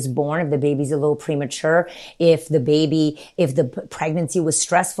baby is born. If the baby's a little premature, if the pregnancy was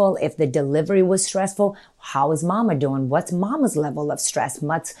stressful, if the delivery was stressful, how is mama doing? What's mama's level of stress?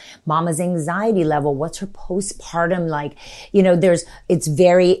 What's mama's anxiety level? What's her postpartum like?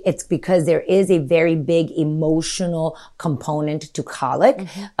 It's because there is a very big emotional component to colic.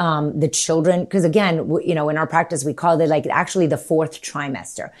 Mm-hmm. The children, because again, in our practice, we call it like actually the 4th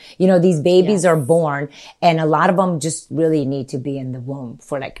trimester. These babies are born and a lot of them just really need to be in the womb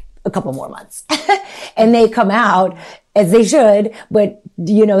for like a couple more months and they come out as they should, but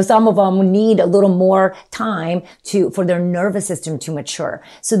some of them need a little more time for their nervous system to mature.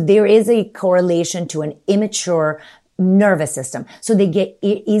 So there is a correlation to an immature nervous system. So they get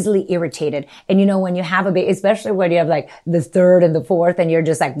easily irritated. And when you have a baby, especially when you have like the 3rd and the 4th and you're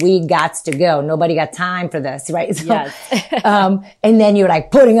just like, we gots to go. Nobody got time for this, right? So, yes. And then you're like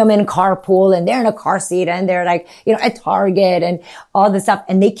putting them in carpool and they're in a car seat and they're like, at Target and all this stuff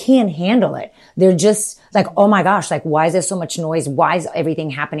and they can't handle it. They're just, Like, oh my gosh, like, why is there so much noise? Why is everything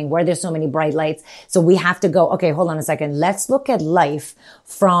happening? Why are there so many bright lights? So we have to go, okay, hold on a second. Let's look at life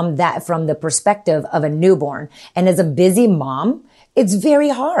from the perspective of a newborn. And as a busy mom, it's very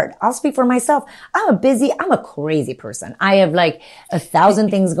hard. I'll speak for myself. I'm a crazy person. I have like 1,000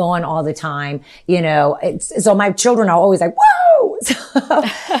 things going all the time. So my children are always like, whoa! So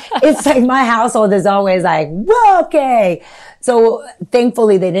it's like my household is always like, whoa, okay. So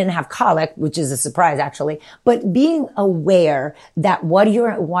thankfully they didn't have colic, which is a surprise actually, but being aware that what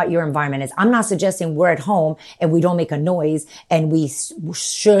your environment is. I'm not suggesting we're at home and we don't make a noise and we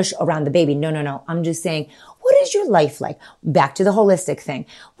shush around the baby. No. I'm just saying, what is your life like? Back to the holistic thing.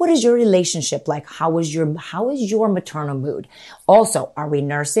 What is your relationship like? How is your maternal mood? Also, are we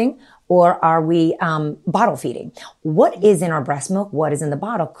nursing? Or are we bottle feeding? What is in our breast milk? What is in the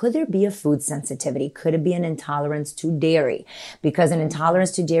bottle? Could there be a food sensitivity? Could it be an intolerance to dairy? Because an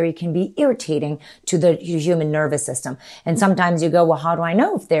intolerance to dairy can be irritating to the human nervous system. And sometimes you go, well, how do I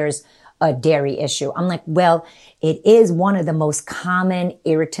know if there's a dairy issue? I'm like, well, it is one of the most common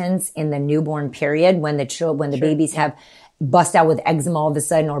irritants in the newborn period when the babies have bust out with eczema all of a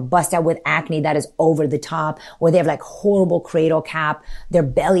sudden, or bust out with acne that is over the top, or they have like horrible cradle cap, their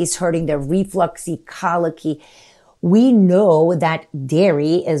belly's hurting, they're refluxy, colicky. We know that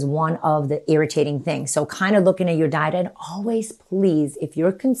dairy is one of the irritating things. So kind of looking at your diet, and always please, if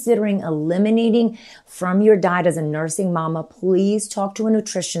you're considering eliminating from your diet as a nursing mama, please talk to a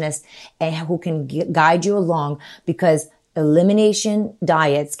nutritionist and who can guide you along, because elimination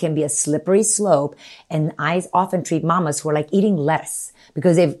diets can be a slippery slope. And I often treat mamas who are like eating lettuce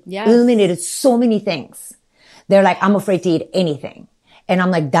because they've eliminated so many things. They're like, I'm afraid to eat anything. And I'm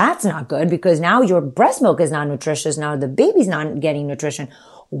like, that's not good, because now your breast milk is not nutritious. Now the baby's not getting nutrition.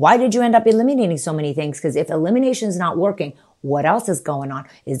 Why did you end up eliminating so many things? Because if elimination is not working, what else is going on?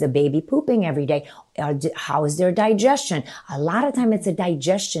 Is the baby pooping every day? How is their digestion? A lot of time it's a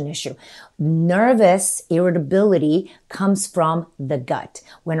digestion issue. Nervous irritability comes from the gut.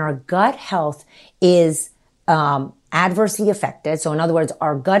 When our gut health is adversely affected, so in other words,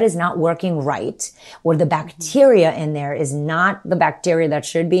 our gut is not working right, or the bacteria in there is not the bacteria that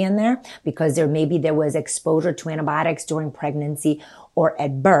should be in there, because there was exposure to antibiotics during pregnancy or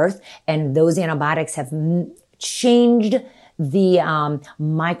at birth, and those antibiotics have changed the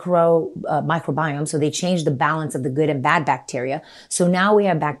microbiome. So they change the balance of the good and bad bacteria. So now we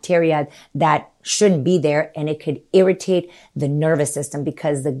have bacteria that shouldn't be there, and it could irritate the nervous system,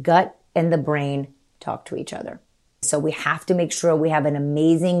 because the gut and the brain talk to each other. So we have to make sure we have an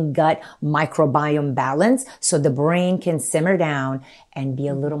amazing gut microbiome balance so the brain can simmer down and be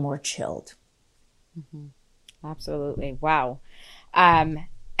a little more chilled. Mm-hmm. Absolutely. Wow. And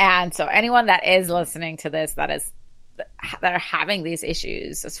so anyone that is listening to this that are having these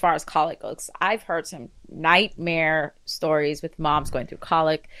issues as far as colic goes, I've heard some nightmare stories with moms going through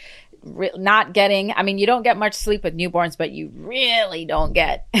colic, not getting, you don't get much sleep with newborns, but you really don't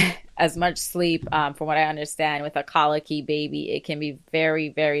get as much sleep. From what I understand, with a colicky baby, it can be very,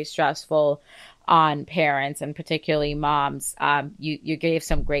 very stressful on parents, and particularly moms. You gave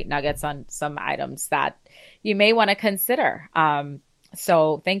some great nuggets on some items that you may want to consider.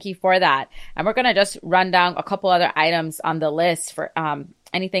 So thank you for that. And we're going to just run down a couple other items on the list for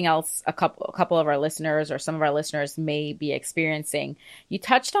anything else a couple of our listeners or some of our listeners may be experiencing. You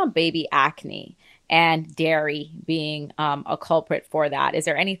touched on baby acne and dairy being a culprit for that. Is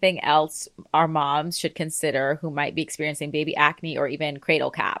there anything else our moms should consider who might be experiencing baby acne or even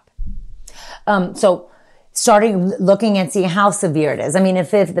cradle cap? So starting looking and seeing how severe it is.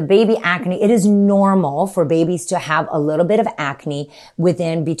 If the baby acne, it is normal for babies to have a little bit of acne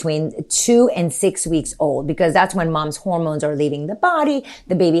within between 2 and 6 weeks old, because that's when mom's hormones are leaving the body.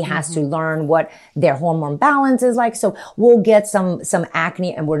 The baby has to learn what their hormone balance is like. So we'll get some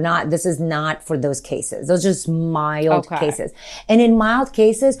acne, and this is not for those cases. Those are just mild cases. And in mild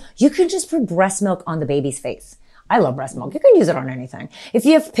cases, you can just put breast milk on the baby's face. I love breast milk. You can use it on anything. If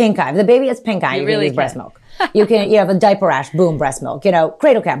you have pink eye, if the baby has pink eye, you really can use breast milk. You have a diaper rash, boom, breast milk.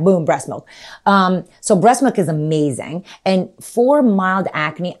 Cradle cap, boom, breast milk. So breast milk is amazing. And for mild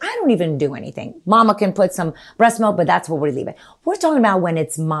acne, I don't even do anything. Mama can put some breast milk, but that's where we leave it. We're talking about when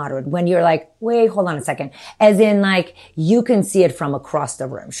it's moderate, when you're like, wait, hold on a second. As in, like, you can see it from across the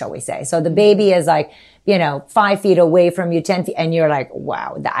room, shall we say. So the baby is like 5 feet away from you, 10 feet, and you're like,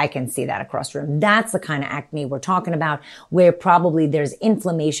 wow, I can see that across the room. That's the kind of acne we're talking about, where probably there's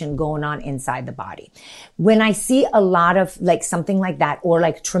inflammation going on inside the body. When I see a lot of like something like that, or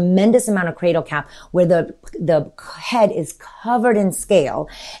like tremendous amount of cradle cap where the head is covered in scale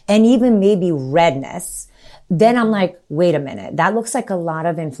and even maybe redness, then I'm like, wait a minute, that looks like a lot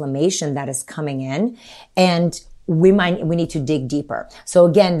of inflammation that is coming in, and we need to dig deeper. So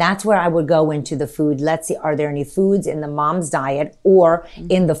again, that's where I would go into the food. Let's see, are there any foods in the mom's diet or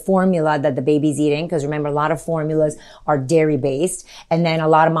in the formula that the baby's eating? Because remember, a lot of formulas are dairy based. And then a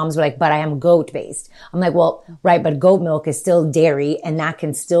lot of moms were like, but I am goat based. I'm like, well, right, but goat milk is still dairy, and that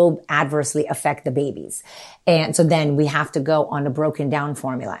can still adversely affect the babies. And so then we have to go on a broken down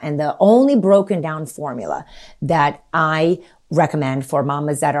formula. And the only broken down formula that I recommend for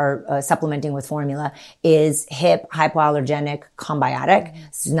mamas that are supplementing with formula is HIP, hypoallergenic combiotic.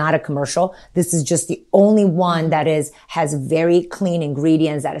 This is not a commercial. This is just the only one that has very clean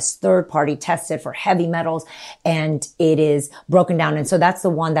ingredients, that is third party tested for heavy metals, and it is broken down. And so that's the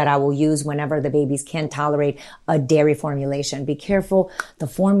one that I will use whenever the babies can't tolerate a dairy formulation. Be careful. The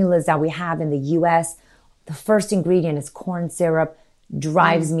formulas that we have in the US, the first ingredient is corn syrup.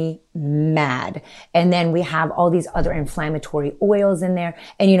 Drives me mad. And then we have all these other inflammatory oils in there.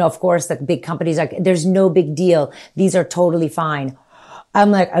 And, of course, the big companies are like, there's no big deal. These are totally fine.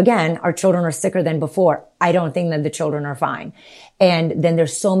 I'm like, again, our children are sicker than before. I don't think that the children are fine. And then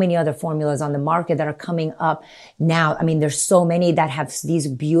there's so many other formulas on the market that are coming up now. I mean, there's so many that have these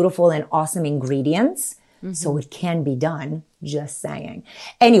beautiful and awesome ingredients. So it can be done, just saying.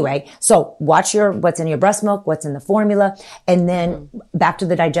 Anyway, so watch what's in your breast milk, what's in the formula, and then back to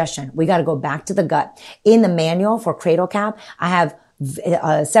the digestion. We got to go back to the gut. In the manual for cradle cap, I have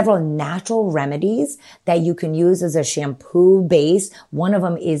several natural remedies that you can use as a shampoo base. One of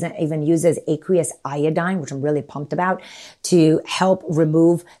them even uses aqueous iodine, which I'm really pumped about, to help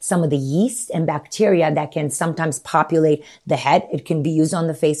remove some of the yeast and bacteria that can sometimes populate the head. It can be used on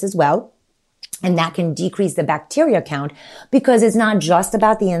the face as well. And that can decrease the bacteria count, because it's not just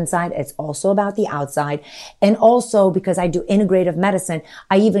about the inside, it's also about the outside. And also, because I do integrative medicine,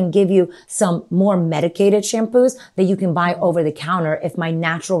 I even give you some more medicated shampoos that you can buy over the counter if my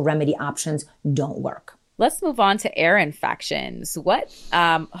natural remedy options don't work. Let's move on to ear infections. What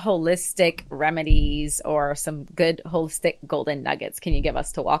holistic remedies or some good holistic golden nuggets can you give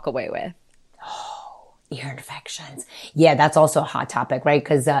us to walk away with? Ear infections. Yeah, that's also a hot topic, right?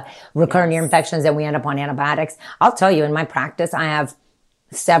 Because recurrent ear infections, and we end up on antibiotics. I'll tell you, in my practice, I have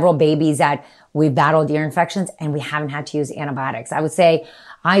several babies that we've battled ear infections and we haven't had to use antibiotics. I would say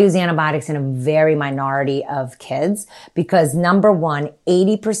I use antibiotics in a very minority of kids, because number one,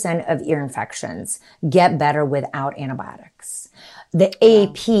 80% of ear infections get better without antibiotics. The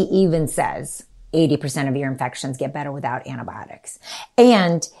AP even says 80% of ear infections get better without antibiotics.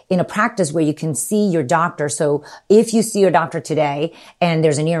 And in a practice where you can see your doctor, so if you see your doctor today and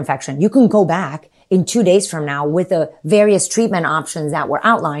there's an ear infection, you can go back in 2 days from now with the various treatment options that were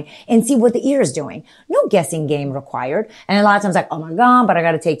outlined and see what the ear is doing. No guessing game required. And a lot of times like, oh my God, but I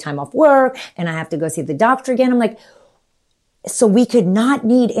got to take time off work and I have to go see the doctor again. I'm like, so we could not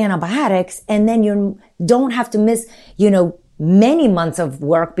need antibiotics, and then you don't have to miss, many months of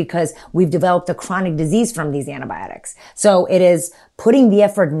work because we've developed a chronic disease from these antibiotics. So it is putting the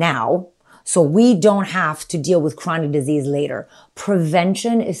effort now so we don't have to deal with chronic disease later.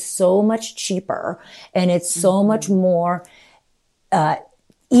 Prevention is so much cheaper, and it's so much more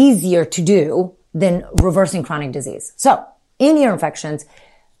easier to do than reversing chronic disease. So in ear infections,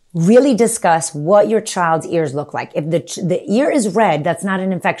 really discuss what your child's ears look like. If the ear is red, that's not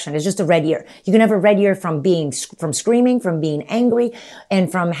an infection. It's just a red ear. You can have a red ear from screaming, from being angry,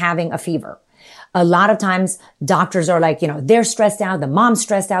 and from having a fever. A lot of times doctors are like, they're stressed out. The mom's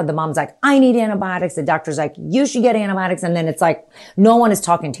stressed out. The mom's like, I need antibiotics. The doctor's like, you should get antibiotics. And then it's like, no one is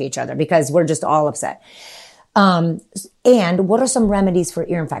talking to each other because we're just all upset. And what are some remedies for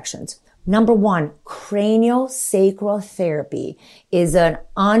ear infections? Number one, craniosacral therapy is an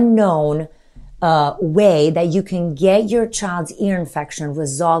unknown way that you can get your child's ear infection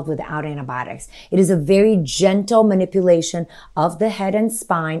resolved without antibiotics. It is a very gentle manipulation of the head and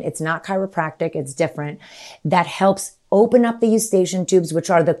spine. It's not chiropractic. It's different. That helps open up the eustachian tubes,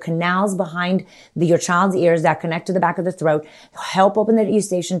 which are the canals behind your child's ears that connect to the back of the throat. Help open the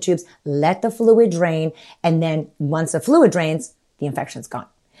eustachian tubes, let the fluid drain, and then once the fluid drains, the infection's gone.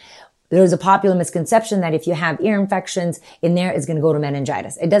 There's a popular misconception that if you have ear infections in there, it's going to go to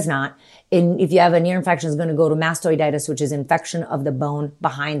meningitis. It does not. If you have an ear infection, it's going to go to mastoiditis, which is infection of the bone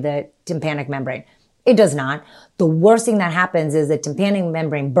behind the tympanic membrane. It does not. The worst thing that happens is the tympanic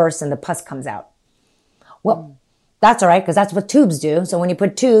membrane bursts and the pus comes out. Well, that's all right, because that's what tubes do. So when you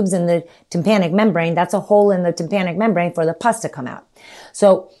put tubes in the tympanic membrane, that's a hole in the tympanic membrane for the pus to come out.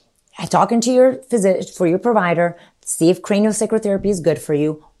 So talking to your physician, for your provider, see if craniosacral therapy is good for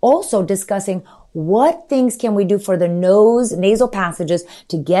you. Also discussing what things can we do for the nose, nasal passages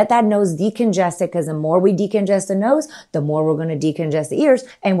to get that nose decongested, because the more we decongest the nose, the more we're going to decongest the ears,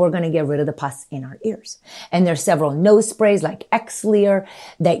 and we're going to get rid of the pus in our ears. And there's several nose sprays like Xlear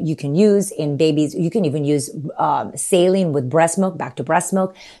that you can use in babies. You can even use saline with breast milk, back to breast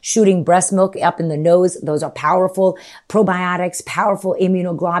milk, shooting breast milk up in the nose. Those are powerful probiotics, powerful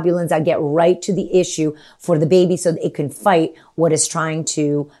immunoglobulins that get right to the issue for the baby so that it can fight what is trying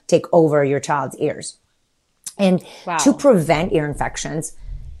to take over your child's ears. And to prevent ear infections,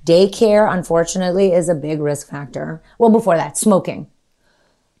 daycare, unfortunately, is a big risk factor. Well, before that, smoking.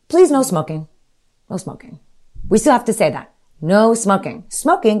 Please, no smoking. No smoking. We still have to say that. No smoking.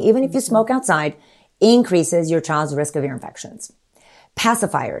 Smoking, even if you smoke outside, increases your child's risk of ear infections.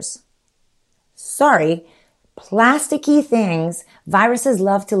 Pacifiers. Sorry, plasticky things. Viruses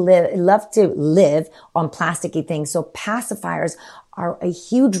love to live on plasticky things. So pacifiers are a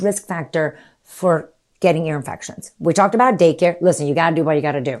huge risk factor for getting ear infections. We talked about daycare. Listen, you got to do what you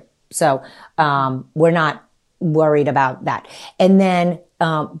got to do. So we're not worried about that. And then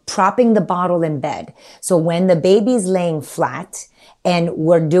propping the bottle in bed. So when the baby's laying flat and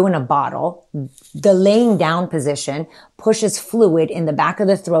we're doing a bottle, the laying down position pushes fluid in the back of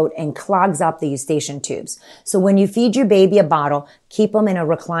the throat and clogs up the eustachian tubes. So when you feed your baby a bottle, keep them in a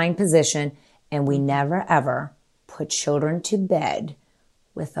reclined position, and we never ever put children to bed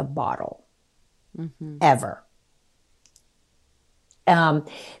with a bottle. Ever.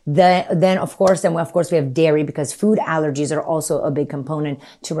 Then of course we have dairy, because food allergies are also a big component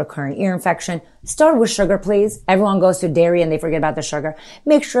to recurrent ear infection. Start with sugar, please. Everyone goes to dairy and they forget about the sugar.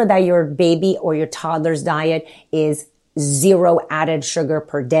 Make sure that your baby or your toddler's diet is 0 added sugar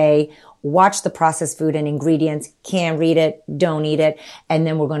per day. Watch the processed food and ingredients. Can't read it, don't eat it. And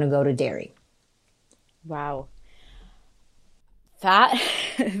then we're going to go to dairy. Wow.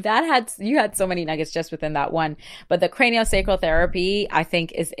 You had so many nuggets just within that one. But the craniosacral therapy, I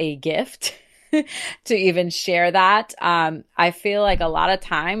think, is a gift to even share that. I feel like a lot of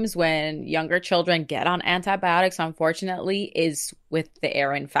times when younger children get on antibiotics, unfortunately, is with the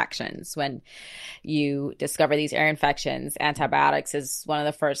ear infections. When you discover these ear infections, antibiotics is one of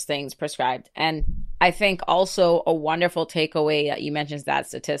the first things prescribed. And I think also a wonderful takeaway that you mentioned is that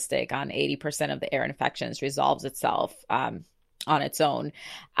statistic on 80% of the ear infections resolves itself on its own.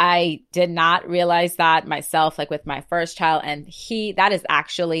 I did not realize that myself, like with my first child, and that is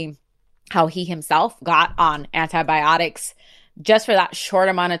actually how he himself got on antibiotics. Just for that short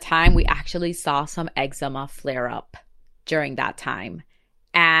amount of time, we actually saw some eczema flare up during that time.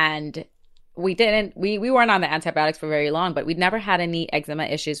 And we weren't on the antibiotics for very long, but we'd never had any eczema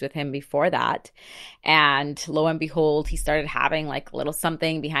issues with him before that. And lo and behold, he started having like a little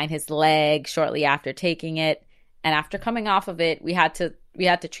something behind his leg shortly after taking it. And after coming off of it, we had to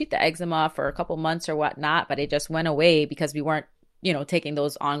treat the eczema for a couple months or whatnot, but it just went away because we weren't, taking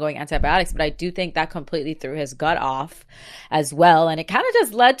those ongoing antibiotics. But I do think that completely threw his gut off as well. And it kind of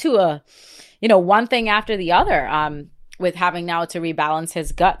just led to one thing after the other, with having now to rebalance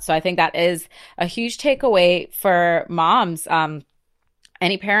his gut. So I think that is a huge takeaway for moms,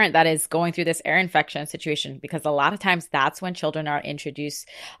 any parent that is going through this ear infection situation, because a lot of times that's when children are introduced.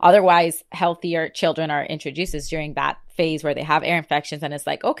 Otherwise, healthier children are introduced is during that phase where they have ear infections, and it's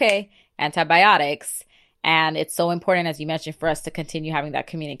like, okay, antibiotics. And it's so important, as you mentioned, for us to continue having that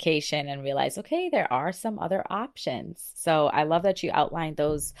communication and realize, okay, there are some other options. So I love that you outlined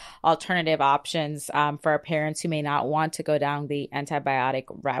those alternative options for our parents who may not want to go down the antibiotic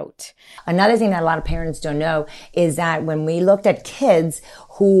route. Another thing that a lot of parents don't know is that when we looked at kids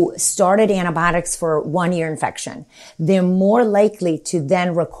who started antibiotics for 1 ear infection, they're more likely to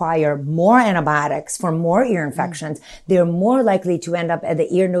then require more antibiotics for more ear infections. They're more likely to end up at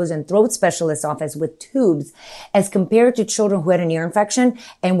the ear, nose, and throat specialist's office with tubes as compared to children who had an ear infection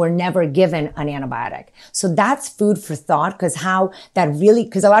and were never given an antibiotic. So that's food for thought, because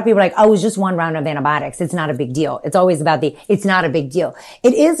because a lot of people are like, oh, it's just 1 round of antibiotics. It's not a big deal. It's always about it's not a big deal.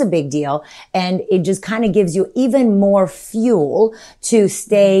 It is a big deal. And it just kind of gives you even more fuel to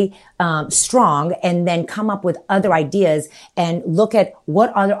stay strong, and then come up with other ideas and look at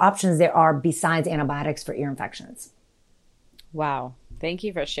what other options there are besides antibiotics for ear infections. Wow. Thank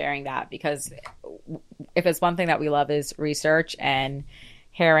you for sharing that, because if it's one thing that we love is research, and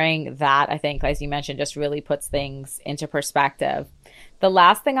hearing that, I think, as you mentioned, just really puts things into perspective. The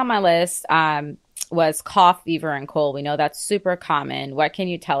last thing on my list was cough, fever, and cold. We know that's super common. What can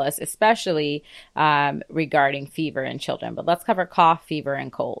you tell us, especially regarding fever in children? But let's cover cough, fever,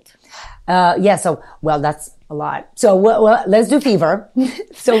 and cold. Yeah. So, well, that's a lot. So, well, let's do fever.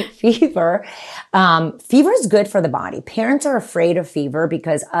 So fever is good for the body. Parents are afraid of fever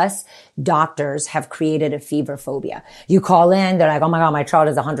because us doctors have created a fever phobia. You call in, they're like, oh my God, my child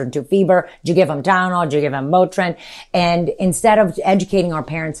has 102 fever. Did you give him Tylenol? Did you give him Motrin? And instead of educating our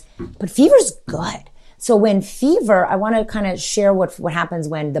parents, but fever's good. So when fever, I want to kind of share what happens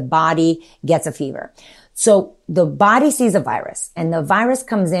when the body gets a fever. So the body sees a virus and the virus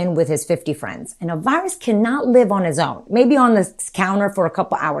comes in with his 50 friends, and a virus cannot live on his own, maybe on the counter for a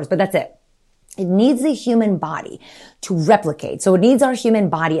couple hours, but that's it. It needs the human body to replicate. So it needs our human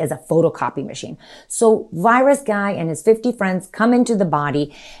body as a photocopy machine. So virus guy and his 50 friends come into the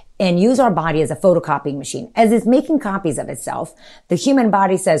body and use our body as a photocopying machine. As it's making copies of itself, the human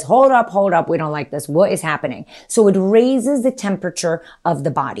body says, hold up, we don't like this. What is happening? So it raises the temperature of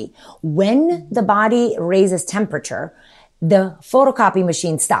the body. When the body raises temperature, the photocopy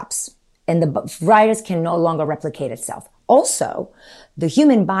machine stops and the virus can no longer replicate itself. Also, the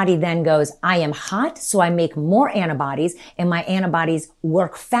human body then goes, I am hot, so I make more antibodies, and my antibodies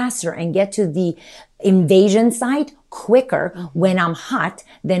work faster and get to the invasion site quicker when I'm hot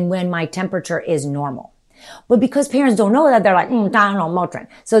than when my temperature is normal. But because parents don't know that, they're like, Tylenol, Motrin.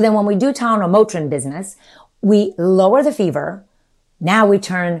 So then when we do Tylenol, Motrin business, we lower the fever. Now we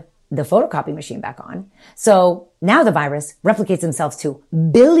turn the photocopy machine back on. So now the virus replicates themselves to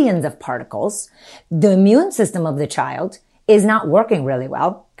billions of particles. The immune system of the child is not working really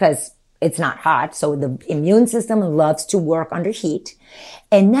well because it's not hot. So the immune system loves to work under heat.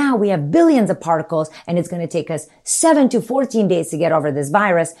 And now we have billions of particles, and it's going to take us 7 to 14 days to get over this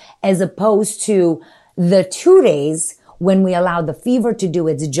virus, as opposed to the 2 days when we allow the fever to do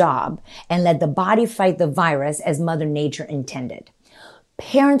its job and let the body fight the virus as Mother Nature intended.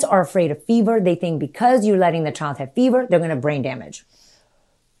 Parents are afraid of fever. They think because you're letting the child have fever, they're going to brain damage.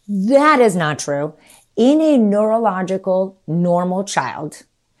 That is not true. In a neurological normal child,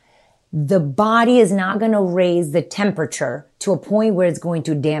 the body is not going to raise the temperature to a point where it's going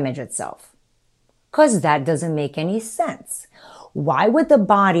to damage itself. Because that doesn't make any sense. Why would the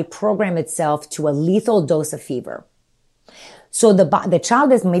body program itself to a lethal dose of fever? So the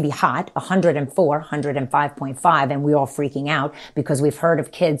child is maybe hot, 104, 105.5, and we're all freaking out because we've heard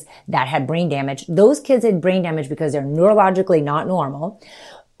of kids that had brain damage. Those kids had brain damage because they're neurologically not normal,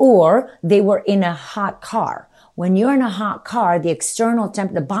 or they were in a hot car. When you're in a hot car, the external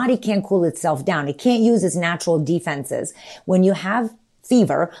the body can't cool itself down. It can't use its natural defenses. When you have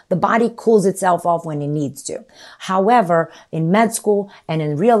fever, the body cools itself off when it needs to. However, in med school and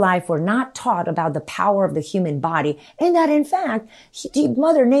in real life, we're not taught about the power of the human body, and that in fact,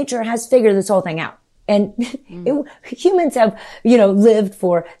 Mother Nature has figured this whole thing out. And humans have, lived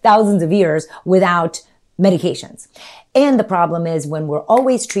for thousands of years without medications. And the problem is when we're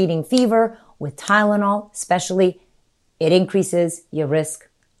always treating fever with Tylenol, especially, it increases your risk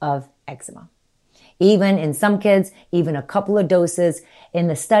of eczema. Even in some kids, even a couple of doses. In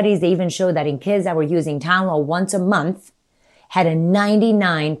the studies, they even showed that in kids that were using Tylenol once a month had a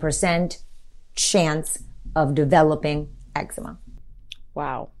 99% chance of developing eczema.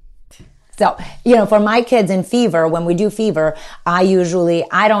 Wow. So, for my kids in fever, when we do fever, I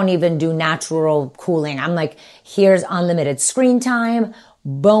don't even do natural cooling. I'm like, here's unlimited screen time,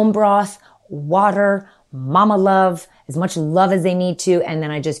 bone broth, water, mama love, as much love as they need to. And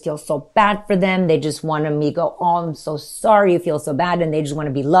then I just feel so bad for them. They just want me to go, oh, I'm so sorry you feel so bad. And they just want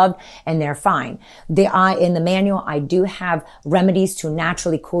to be loved, and they're fine. In the manual, I do have remedies to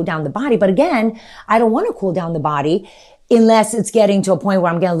naturally cool down the body. But again, I don't want to cool down the body unless it's getting to a point where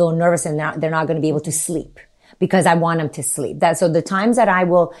I'm getting a little nervous and they're not going to be able to sleep, because I want them to sleep. So the times that I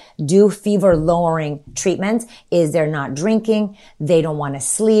will do fever lowering treatments is they're not drinking, they don't want to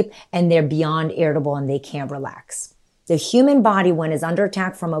sleep, and they're beyond irritable and they can't relax. The human body, when it's under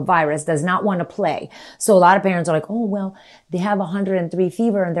attack from a virus, does not want to play. So a lot of parents are like, oh, well, they have 103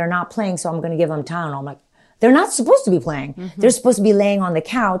 fever and they're not playing, so I'm going to give them Tylenol. I'm like, they're not supposed to be playing. Mm-hmm. They're supposed to be laying on the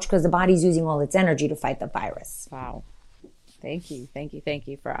couch because the body's using all its energy to fight the virus. Wow. Thank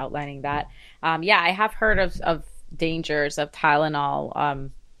you for outlining that. I have heard of dangers of Tylenol,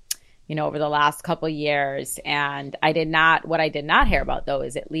 over the last couple of years. And what I did not hear about though,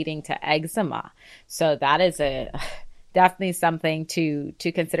 is it leading to eczema. So that is definitely something to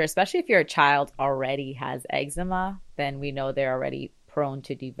consider, especially if your child already has eczema, then we know they're already prone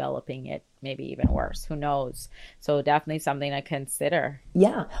to developing it, maybe even worse. Who knows? So definitely something to consider.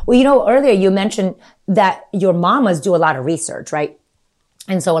 Yeah. Well, earlier you mentioned that your mamas do a lot of research, right?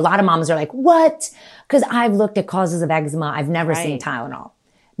 And so a lot of moms are like, what? Because I've looked at causes of eczema. I've never seen Right. Tylenol.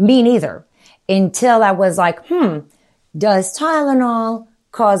 Me neither. Until I was like, does Tylenol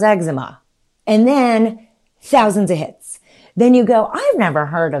cause eczema? And then thousands of hits. Then you go, I've never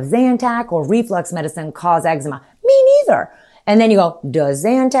heard of Zantac or reflux medicine cause eczema. Me neither. And then you go, does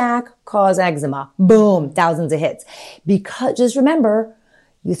Zantac cause eczema? Boom, thousands of hits. Because just remember,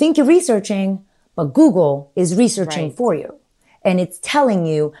 you think you're researching, but Google is researching Right. for you. And it's telling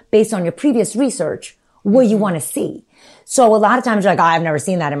you, based on your previous research, what you want to see. So a lot of times you're like, oh, I've never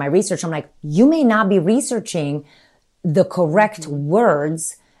seen that in my research. I'm like, you may not be researching the correct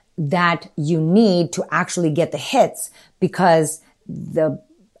words that you need to actually get the hits, because the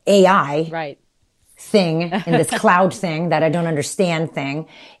AI Right. thing and this cloud thing that I don't understand thing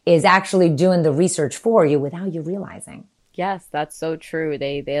is actually doing the research for you without you realizing. Yes, that's so true.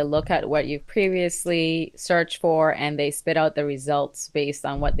 They look at what you've previously searched for and they spit out the results based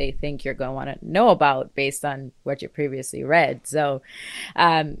on what they think you're going to want to know about based on what you previously read. So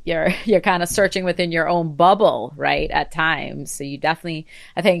you're kind of searching within your own bubble, right, at times. So you definitely,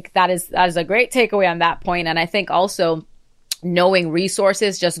 I think that is a great takeaway on that point. And I think also knowing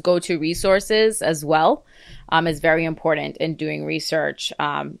resources, just go-to resources as well, is very important in doing research.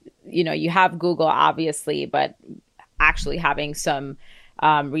 You have Google, obviously, but actually having some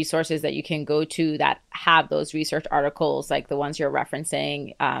resources that you can go to that have those research articles like the ones you're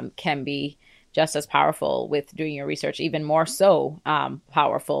referencing can be just as powerful with doing your research, even more so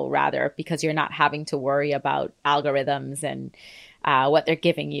powerful rather, because you're not having to worry about algorithms and what they're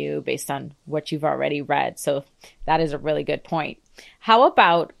giving you based on what you've already read. So that is a really good point. How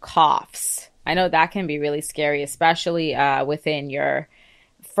about coughs? I know that can be really scary, especially within your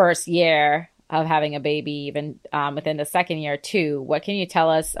first year of having a baby, even within the second year too. What can you tell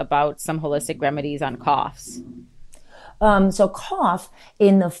us about some holistic remedies on coughs? So cough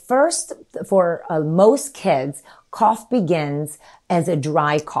for most kids, cough begins as a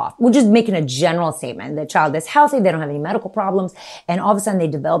dry cough. We're just making a general statement. The child is healthy. They don't have any medical problems. And all of a sudden they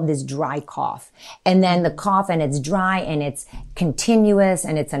develop this dry cough. And then the cough, and it's dry and it's continuous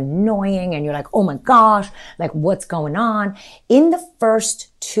and it's annoying. And you're like, oh my gosh, like what's going on? In the first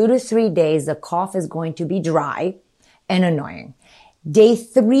 2 to 3 days, the cough is going to be dry and annoying. Day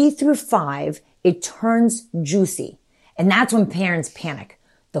 3 through 5, it turns juicy. And that's when parents panic.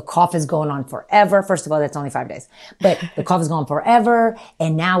 The cough is going on forever. First of all, that's only 5 days, but the cough is going forever.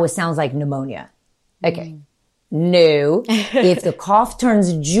 And now it sounds like pneumonia. Okay. No, if the cough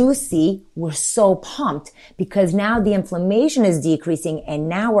turns juicy, we're so pumped because now the inflammation is decreasing and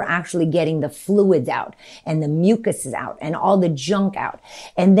now we're actually getting the fluids out and the mucus is out and all the junk out.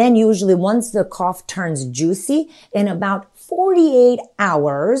 And then usually once the cough turns juicy, in about 48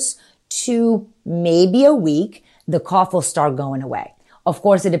 hours to maybe a week, the cough will start going away. Of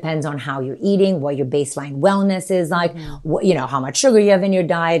course, it depends on how you're eating, what your baseline wellness is like, how much sugar you have in your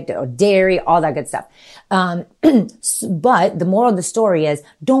diet, or dairy, all that good stuff. But the moral of the story is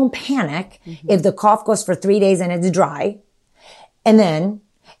don't panic if the cough goes for 3 days and it's dry. And then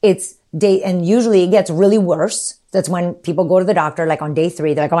and usually it gets really worse. That's when people go to the doctor, like on day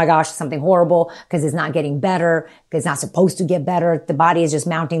 3, they're like, oh my gosh, something horrible because it's not getting better, because it's not supposed to get better. The body is just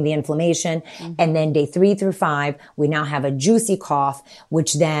mounting the inflammation. And then day 3 through 5, we now have a juicy cough,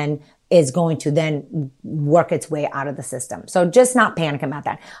 which then is going to then work its way out of the system. So just not panic about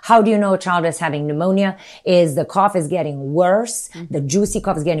that. How do you know a child is having pneumonia? Is the cough is getting worse. The juicy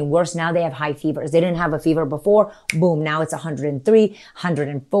cough is getting worse. Now they have high fevers. They didn't have a fever before. Boom. Now it's 103,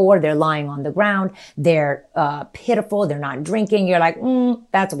 104. They're lying on the ground. They're pitiful. They're not drinking. You're like,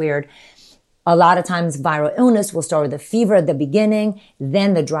 that's weird. A lot of times viral illness will start with a fever at the beginning,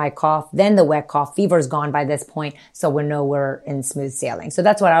 then the dry cough, then the wet cough. Fever is gone by this point, so we know we're in smooth sailing. So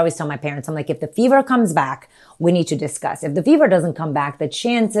that's what I always tell my parents. I'm like, if the fever comes back, we need to discuss. If the fever doesn't come back, the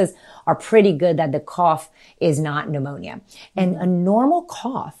chances are pretty good that the cough is not pneumonia. And a normal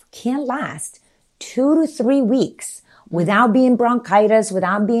cough can last 2 to 3 weeks without being bronchitis,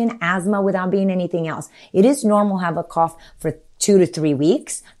 without being asthma, without being anything else. It is normal to have a cough for 2 to 3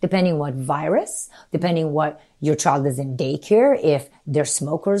 weeks, depending what virus, depending what your child is in daycare, if there's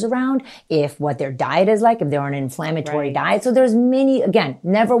smokers around, if what their diet is like, if they're on an inflammatory diet. So there's many, again,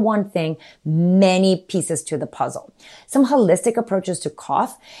 never one thing, many pieces to the puzzle. Some holistic approaches to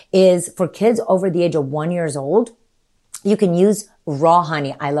cough is for kids over the age of 1 year old. You can use raw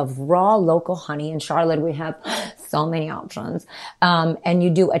honey. I love raw local honey. In Charlotte, we have so many options. And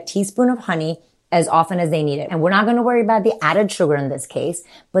you do a teaspoon of honey as often as they need it. And we're not going to worry about the added sugar in this case,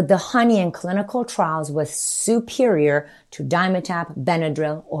 but the honey in clinical trials was superior to Dimetapp,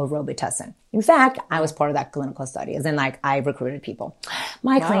 Benadryl, or Robitussin. In fact, I was part of that clinical study, as in like I recruited people.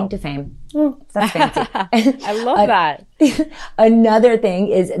 My claim to fame. That's fancy. I love that. Another thing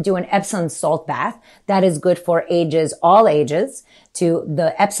is do an Epsom salt bath. That is good for all ages.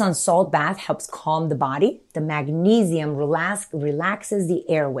 The Epsom salt bath helps calm the body. The magnesium relaxes the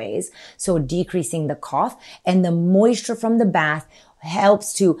airways, so decreasing the cough. And the moisture from the bath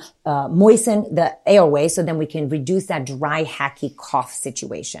helps to moisten the airway, so then we can reduce that dry, hacky cough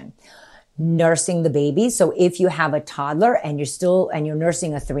situation. Nursing the baby. So if you have a toddler and you're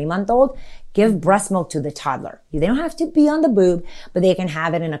nursing a 3-month-old, give breast milk to the toddler. They don't have to be on the boob, but they can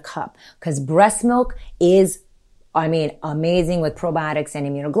have it in a cup, because breast milk is amazing with probiotics and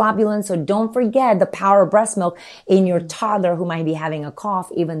immunoglobulins. So don't forget the power of breast milk in your toddler who might be having a cough,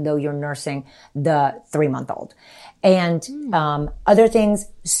 even though you're nursing the 3-month-old. And other things,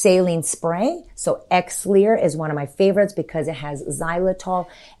 saline spray. So Xlear is one of my favorites because it has xylitol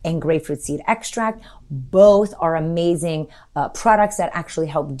and grapefruit seed extract. Both are amazing products that actually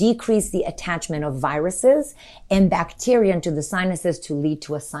help decrease the attachment of viruses and bacteria into the sinuses to lead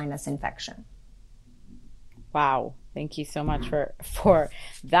to a sinus infection. Wow. Thank you so much for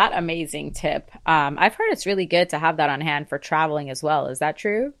that amazing tip. I've heard it's really good to have that on hand for traveling as well. Is that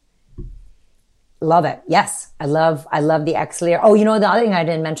true? Love it. Yes. I love the Xlear. Oh, the other thing I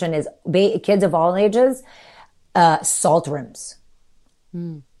didn't mention is kids of all ages, salt rooms.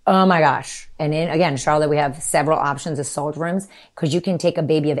 Oh my gosh. And again, Charlotte, we have several options of salt rooms, because you can take a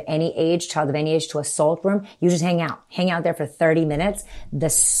baby of any age, child of any age, to a salt room. You just hang out there for 30 minutes. The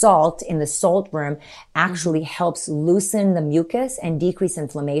salt in the salt room actually helps loosen the mucus and decrease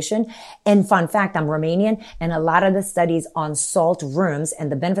inflammation. And fun fact, I'm Romanian, and a lot of the studies on salt rooms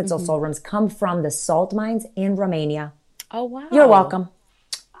and the benefits of salt rooms come from the salt mines in Romania. Oh, wow. You're welcome.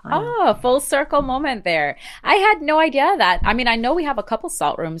 Oh, full circle moment there. I had no idea that. I know we have a couple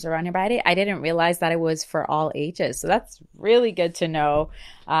salt rooms around here, but I didn't realize that it was for all ages. So that's really good to know.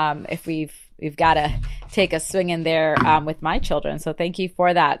 If we've got to take a swing in there with my children. So thank you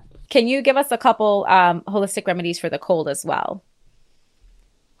for that. Can you give us a couple holistic remedies for the cold as well?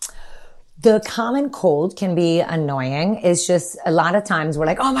 The common cold can be annoying. It's just a lot of times we're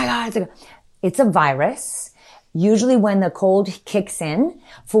like, oh my God, it's a virus. Usually when the cold kicks in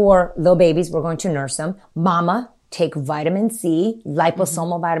for little babies, we're going to nurse them. Mama, take vitamin C.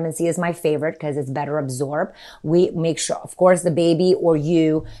 Liposomal vitamin C is my favorite because it's better absorbed. We make sure, of course, the baby or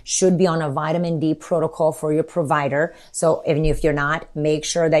you should be on a vitamin D protocol for your provider. So even if you're not, make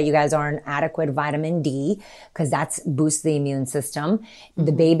sure that you guys are on adequate vitamin D, because that's boosts the immune system.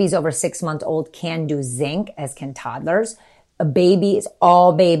 The babies over 6 months old can do zinc, as can toddlers.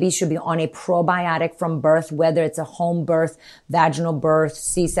 All babies should be on a probiotic from birth, whether it's a home birth, vaginal birth,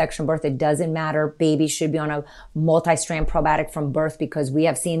 C-section birth, it doesn't matter. Babies should be on a multi-strand probiotic from birth, because we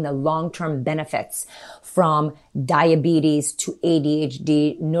have seen the long-term benefits from diabetes to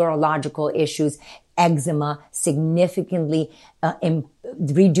ADHD, neurological issues, eczema, significantly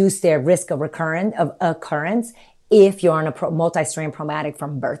reduce their risk of occurrence if you're on a multi-strain probiotic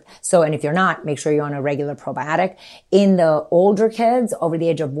from birth. So, and if you're not, make sure you're on a regular probiotic. In the older kids over the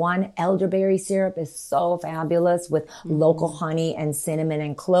age of 1, elderberry syrup is so fabulous with local honey and cinnamon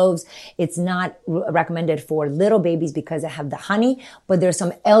and cloves. It's not recommended for little babies because they have the honey, but there's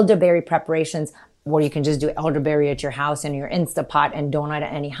some elderberry preparations where you can just do elderberry at your house in your Instapot and don't add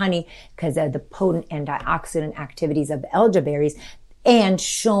any honey, because of the potent antioxidant activities of the elderberries, and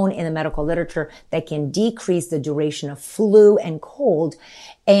shown in the medical literature that can decrease the duration of flu and cold,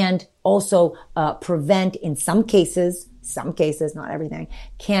 and also prevent, in some cases, not everything,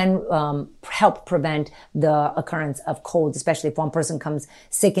 can help prevent the occurrence of colds, especially if one person comes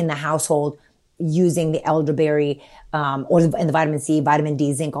sick in the household, using the elderberry and the vitamin C, vitamin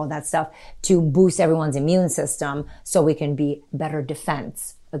D, zinc, all that stuff to boost everyone's immune system so we can be better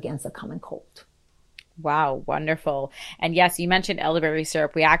defense against a common cold. Wow, wonderful. And yes, you mentioned elderberry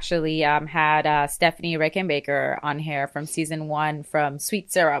syrup. We actually had Stephanie Rickenbacker on here from season 1 from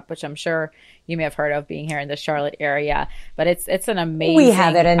Sweet Syrup, which I'm sure you may have heard of being here in the Charlotte area. But it's an amazing... We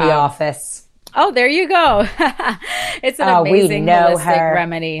have it in the office. Oh, there you go. It's an amazing holistic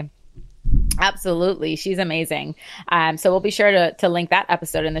remedy. Absolutely. She's amazing. So we'll be sure to link that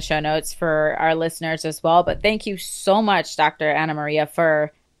episode in the show notes for our listeners as well. But thank you so much, Dr. Anna Maria,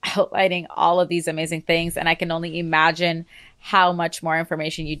 for outlining all of these amazing things. And I can only imagine how much more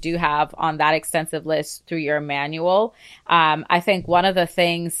information you do have on that extensive list through your manual. I think one of the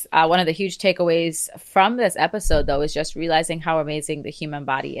things, one of the huge takeaways from this episode, though, is just realizing how amazing the human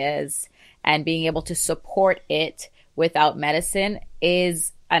body is, and being able to support it without medicine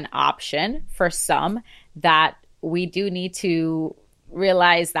is an option for some that we do need to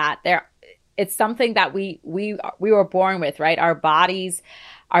realize that it's something that we were born with, right? Our bodies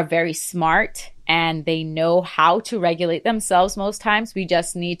are very smart and they know how to regulate themselves most times. We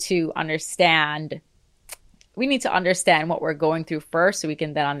just need to understand. We need to understand what we're going through first so we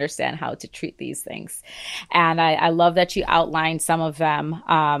can then understand how to treat these things. And I love that you outlined some of them.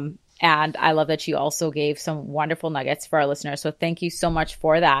 And I love that you also gave some wonderful nuggets for our listeners. So thank you so much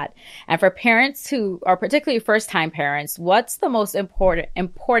for that. And for parents who are particularly first-time parents, what's the most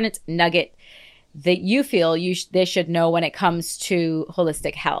important nugget that you feel they should know when it comes to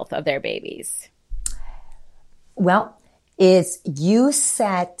holistic health of their babies? Well, is you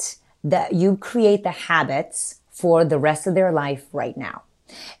create the habits for the rest of their life right now.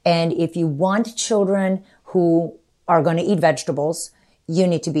 And if you want children who are going to eat vegetables, you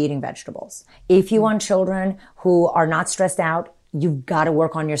need to be eating vegetables. If you want children who are not stressed out, you've got to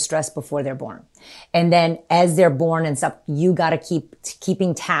work on your stress before they're born. And then as they're born and stuff, you got to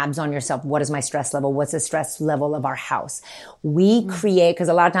keeping tabs on yourself. What is my stress level? What's the stress level of our house? We create, because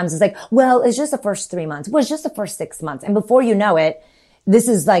a lot of times it's like, well, it's just the first 3 months. Well, it's just the first 6 months. And before you know it, this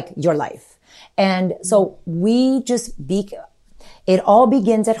is like your life. And so it all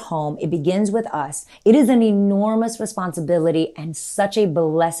begins at home. It begins with us. It is an enormous responsibility and such a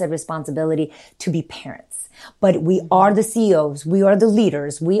blessed responsibility to be parents. But we are the CEOs. We are the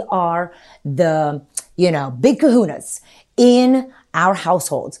leaders. We are the, big kahunas in our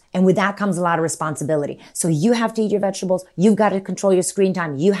households. And with that comes a lot of responsibility. So you have to eat your vegetables. You've got to control your screen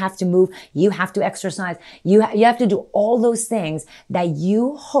time. You have to move. You have to exercise. You have to do all those things that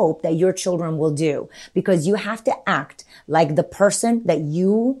you hope that your children will do, because you have to act like the person that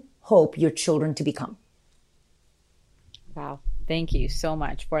you hope your children to become. Wow. Thank you so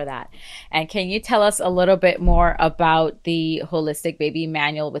much for that. And can you tell us a little bit more about the Holistic Baby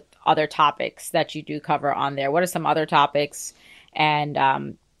Manual with other topics that you do cover on there? What are some other topics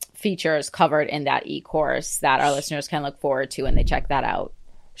and features covered in that e-course that our listeners can look forward to when they check that out?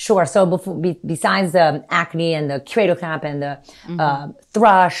 Sure. So besides the acne and the cradle cap and the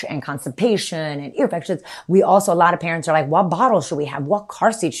thrush and constipation and ear infections, a lot of parents are like, what bottle should we have? What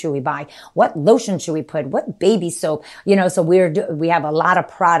car seat should we buy? What lotion should we put? What baby soap? So we have a lot of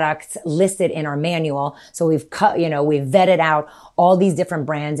products listed in our manual. So we've vetted out all these different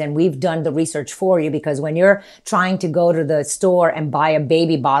brands and we've done the research for you, because when you're trying to go to the store and buy a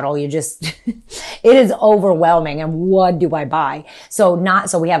baby bottle, it is overwhelming. And what do I buy? So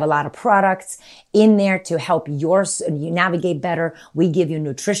we have a lot of products in there to help you navigate better. We give you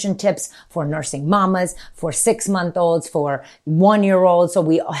nutrition tips for nursing mamas, for 6-month-olds, for 1-year-olds. So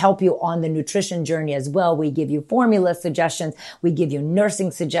we help you on the nutrition journey as well. We give you formula suggestions. We give you nursing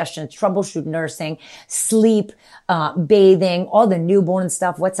suggestions, troubleshoot nursing, sleep, bathing, all the newborn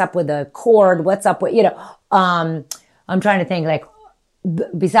stuff. What's up with the cord? What's up with, I'm trying to think, like,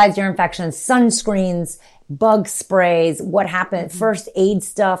 besides ear infections, sunscreens, bug sprays, what happens, first aid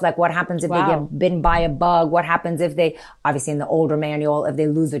stuff, like what happens if they get bitten by a bug, what happens if they, obviously in the older manual, if they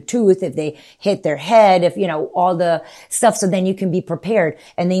lose a tooth, if they hit their head, if, all the stuff. So then you can be prepared.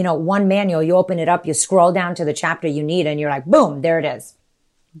 And then, one manual, you open it up, you scroll down to the chapter you need, and you're like, boom, there it is.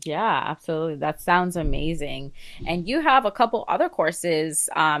 Yeah, absolutely. That sounds amazing. And you have a couple other courses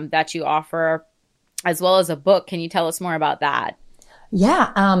that you offer, as well as a book. Can you tell us more about that?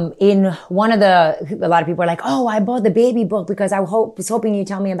 Yeah. In one of a lot of people are like, oh, I bought the baby book because I was hoping you'd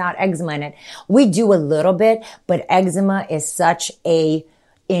tell me about eczema in it. We do a little bit, but eczema is such a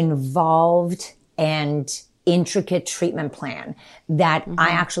involved and intricate treatment plan that I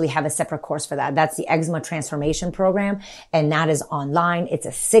actually have a separate course for that. That's the Eczema Transformation Program. And that is online. It's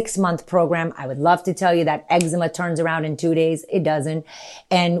a 6-month program. I would love to tell you that eczema turns around in 2 days. It doesn't.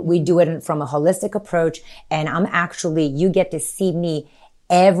 And we do it from a holistic approach. And you get to see me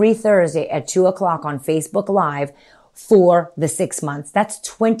every Thursday at 2:00 on Facebook Live for the 6 months. That's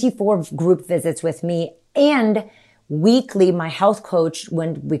 24 group visits with me, and weekly, my health coach,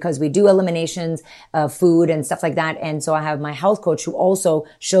 because we do eliminations of food and stuff like that. And so I have my health coach who also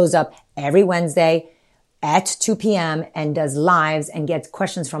shows up every Wednesday at 2 p.m. and does lives and gets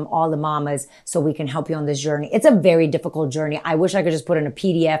questions from all the mamas so we can help you on this journey. It's a very difficult journey. I wish I could just put in a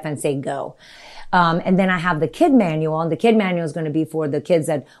PDF and say go. And then I have the kid manual, and the kid manual is going to be for the kids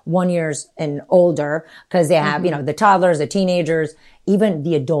at 1 year and older, because they have, the toddlers, the teenagers, even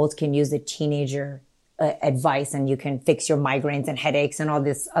the adults can use the teenager advice, and you can fix your migraines and headaches and all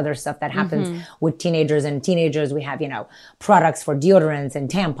this other stuff that happens with teenagers. And teenagers, we have, products for deodorants and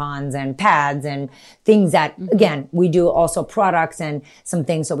tampons and pads and things that, again, we do also products and some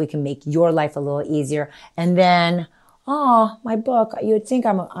things so we can make your life a little easier. And then oh, my book, you would think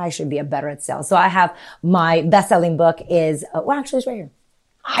I should be a better at sales. So I have my best-selling book is, well, actually it's right here.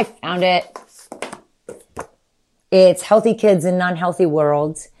 I found it. It's Healthy Kids in Non-Healthy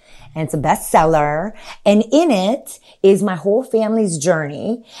Worlds. And it's a bestseller. And in it is my whole family's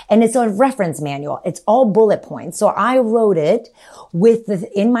journey. And it's a reference manual. It's all bullet points. So I wrote it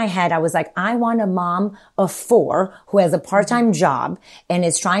in my head. I was like, I want a mom of 4 who has a part-time job and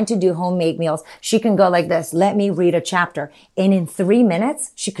is trying to do homemade meals. She can go like this. Let me read a chapter. And in 3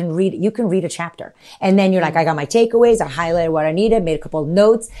 minutes, you can read a chapter. And then you're like, I got my takeaways. I highlighted what I needed, made a couple of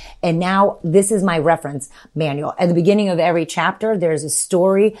notes. And now this is my reference manual. At the beginning of every chapter, there's a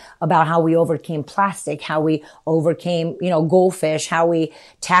story about how we overcame plastic, how we overcame, goldfish, how we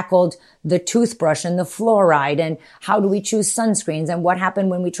tackled the toothbrush and the fluoride, and how do we choose sunscreens, and what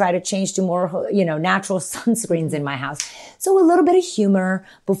happened when we try to change to more, natural sunscreens in my house. So a little bit of humor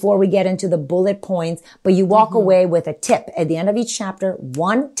before we get into the bullet points, but you walk away with a tip at the end of each chapter,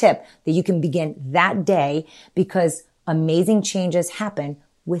 one tip that you can begin that day, because amazing changes happen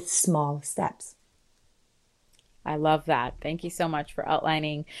with small steps. I love that. Thank you so much for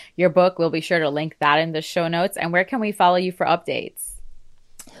outlining your book. We'll be sure to link that in the show notes. And where can we follow you for updates?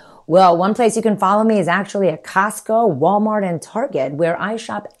 Well, one place you can follow me is actually at Costco, Walmart, and Target, where I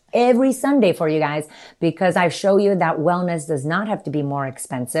shop every Sunday for you guys, because I show you that wellness does not have to be more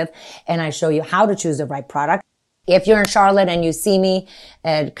expensive, and I show you how to choose the right product. If you're in Charlotte and you see me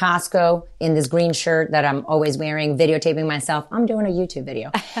at Costco in this green shirt that I'm always wearing, videotaping myself, I'm doing a YouTube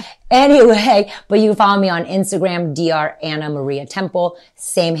video. Anyway, but you can follow me on Instagram, Dr. Anna Maria Temple,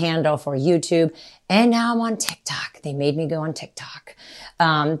 same handle for YouTube. And now I'm on TikTok. They made me go on TikTok.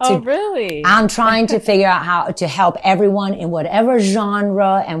 Really? I'm trying to figure out how to help everyone in whatever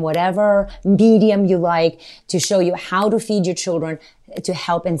genre and whatever medium you like, to show you how to feed your children, to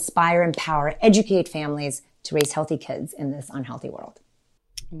help inspire, empower, educate families to raise healthy kids in this unhealthy world.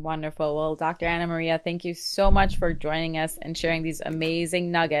 Wonderful. Well, Dr. Anna Maria, thank you so much for joining us and sharing these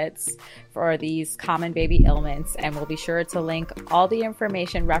amazing nuggets for these common baby ailments. And we'll be sure to link all the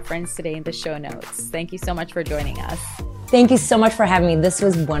information referenced today in the show notes. Thank you so much for joining us. Thank you so much for having me. This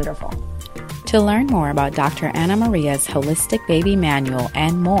was wonderful. To learn more about Dr. Anna Maria's Holistic Baby Manual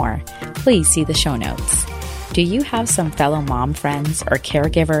and more, please see the show notes. Do you have some fellow mom friends or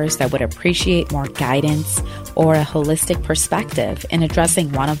caregivers that would appreciate more guidance or a holistic perspective in addressing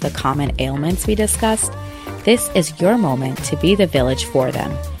one of the common ailments we discussed? This is your moment to be the village for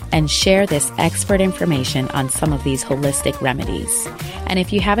them and share this expert information on some of these holistic remedies. And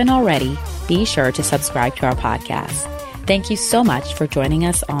if you haven't already, be sure to subscribe to our podcast. Thank you so much for joining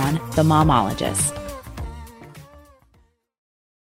us on The Momologist.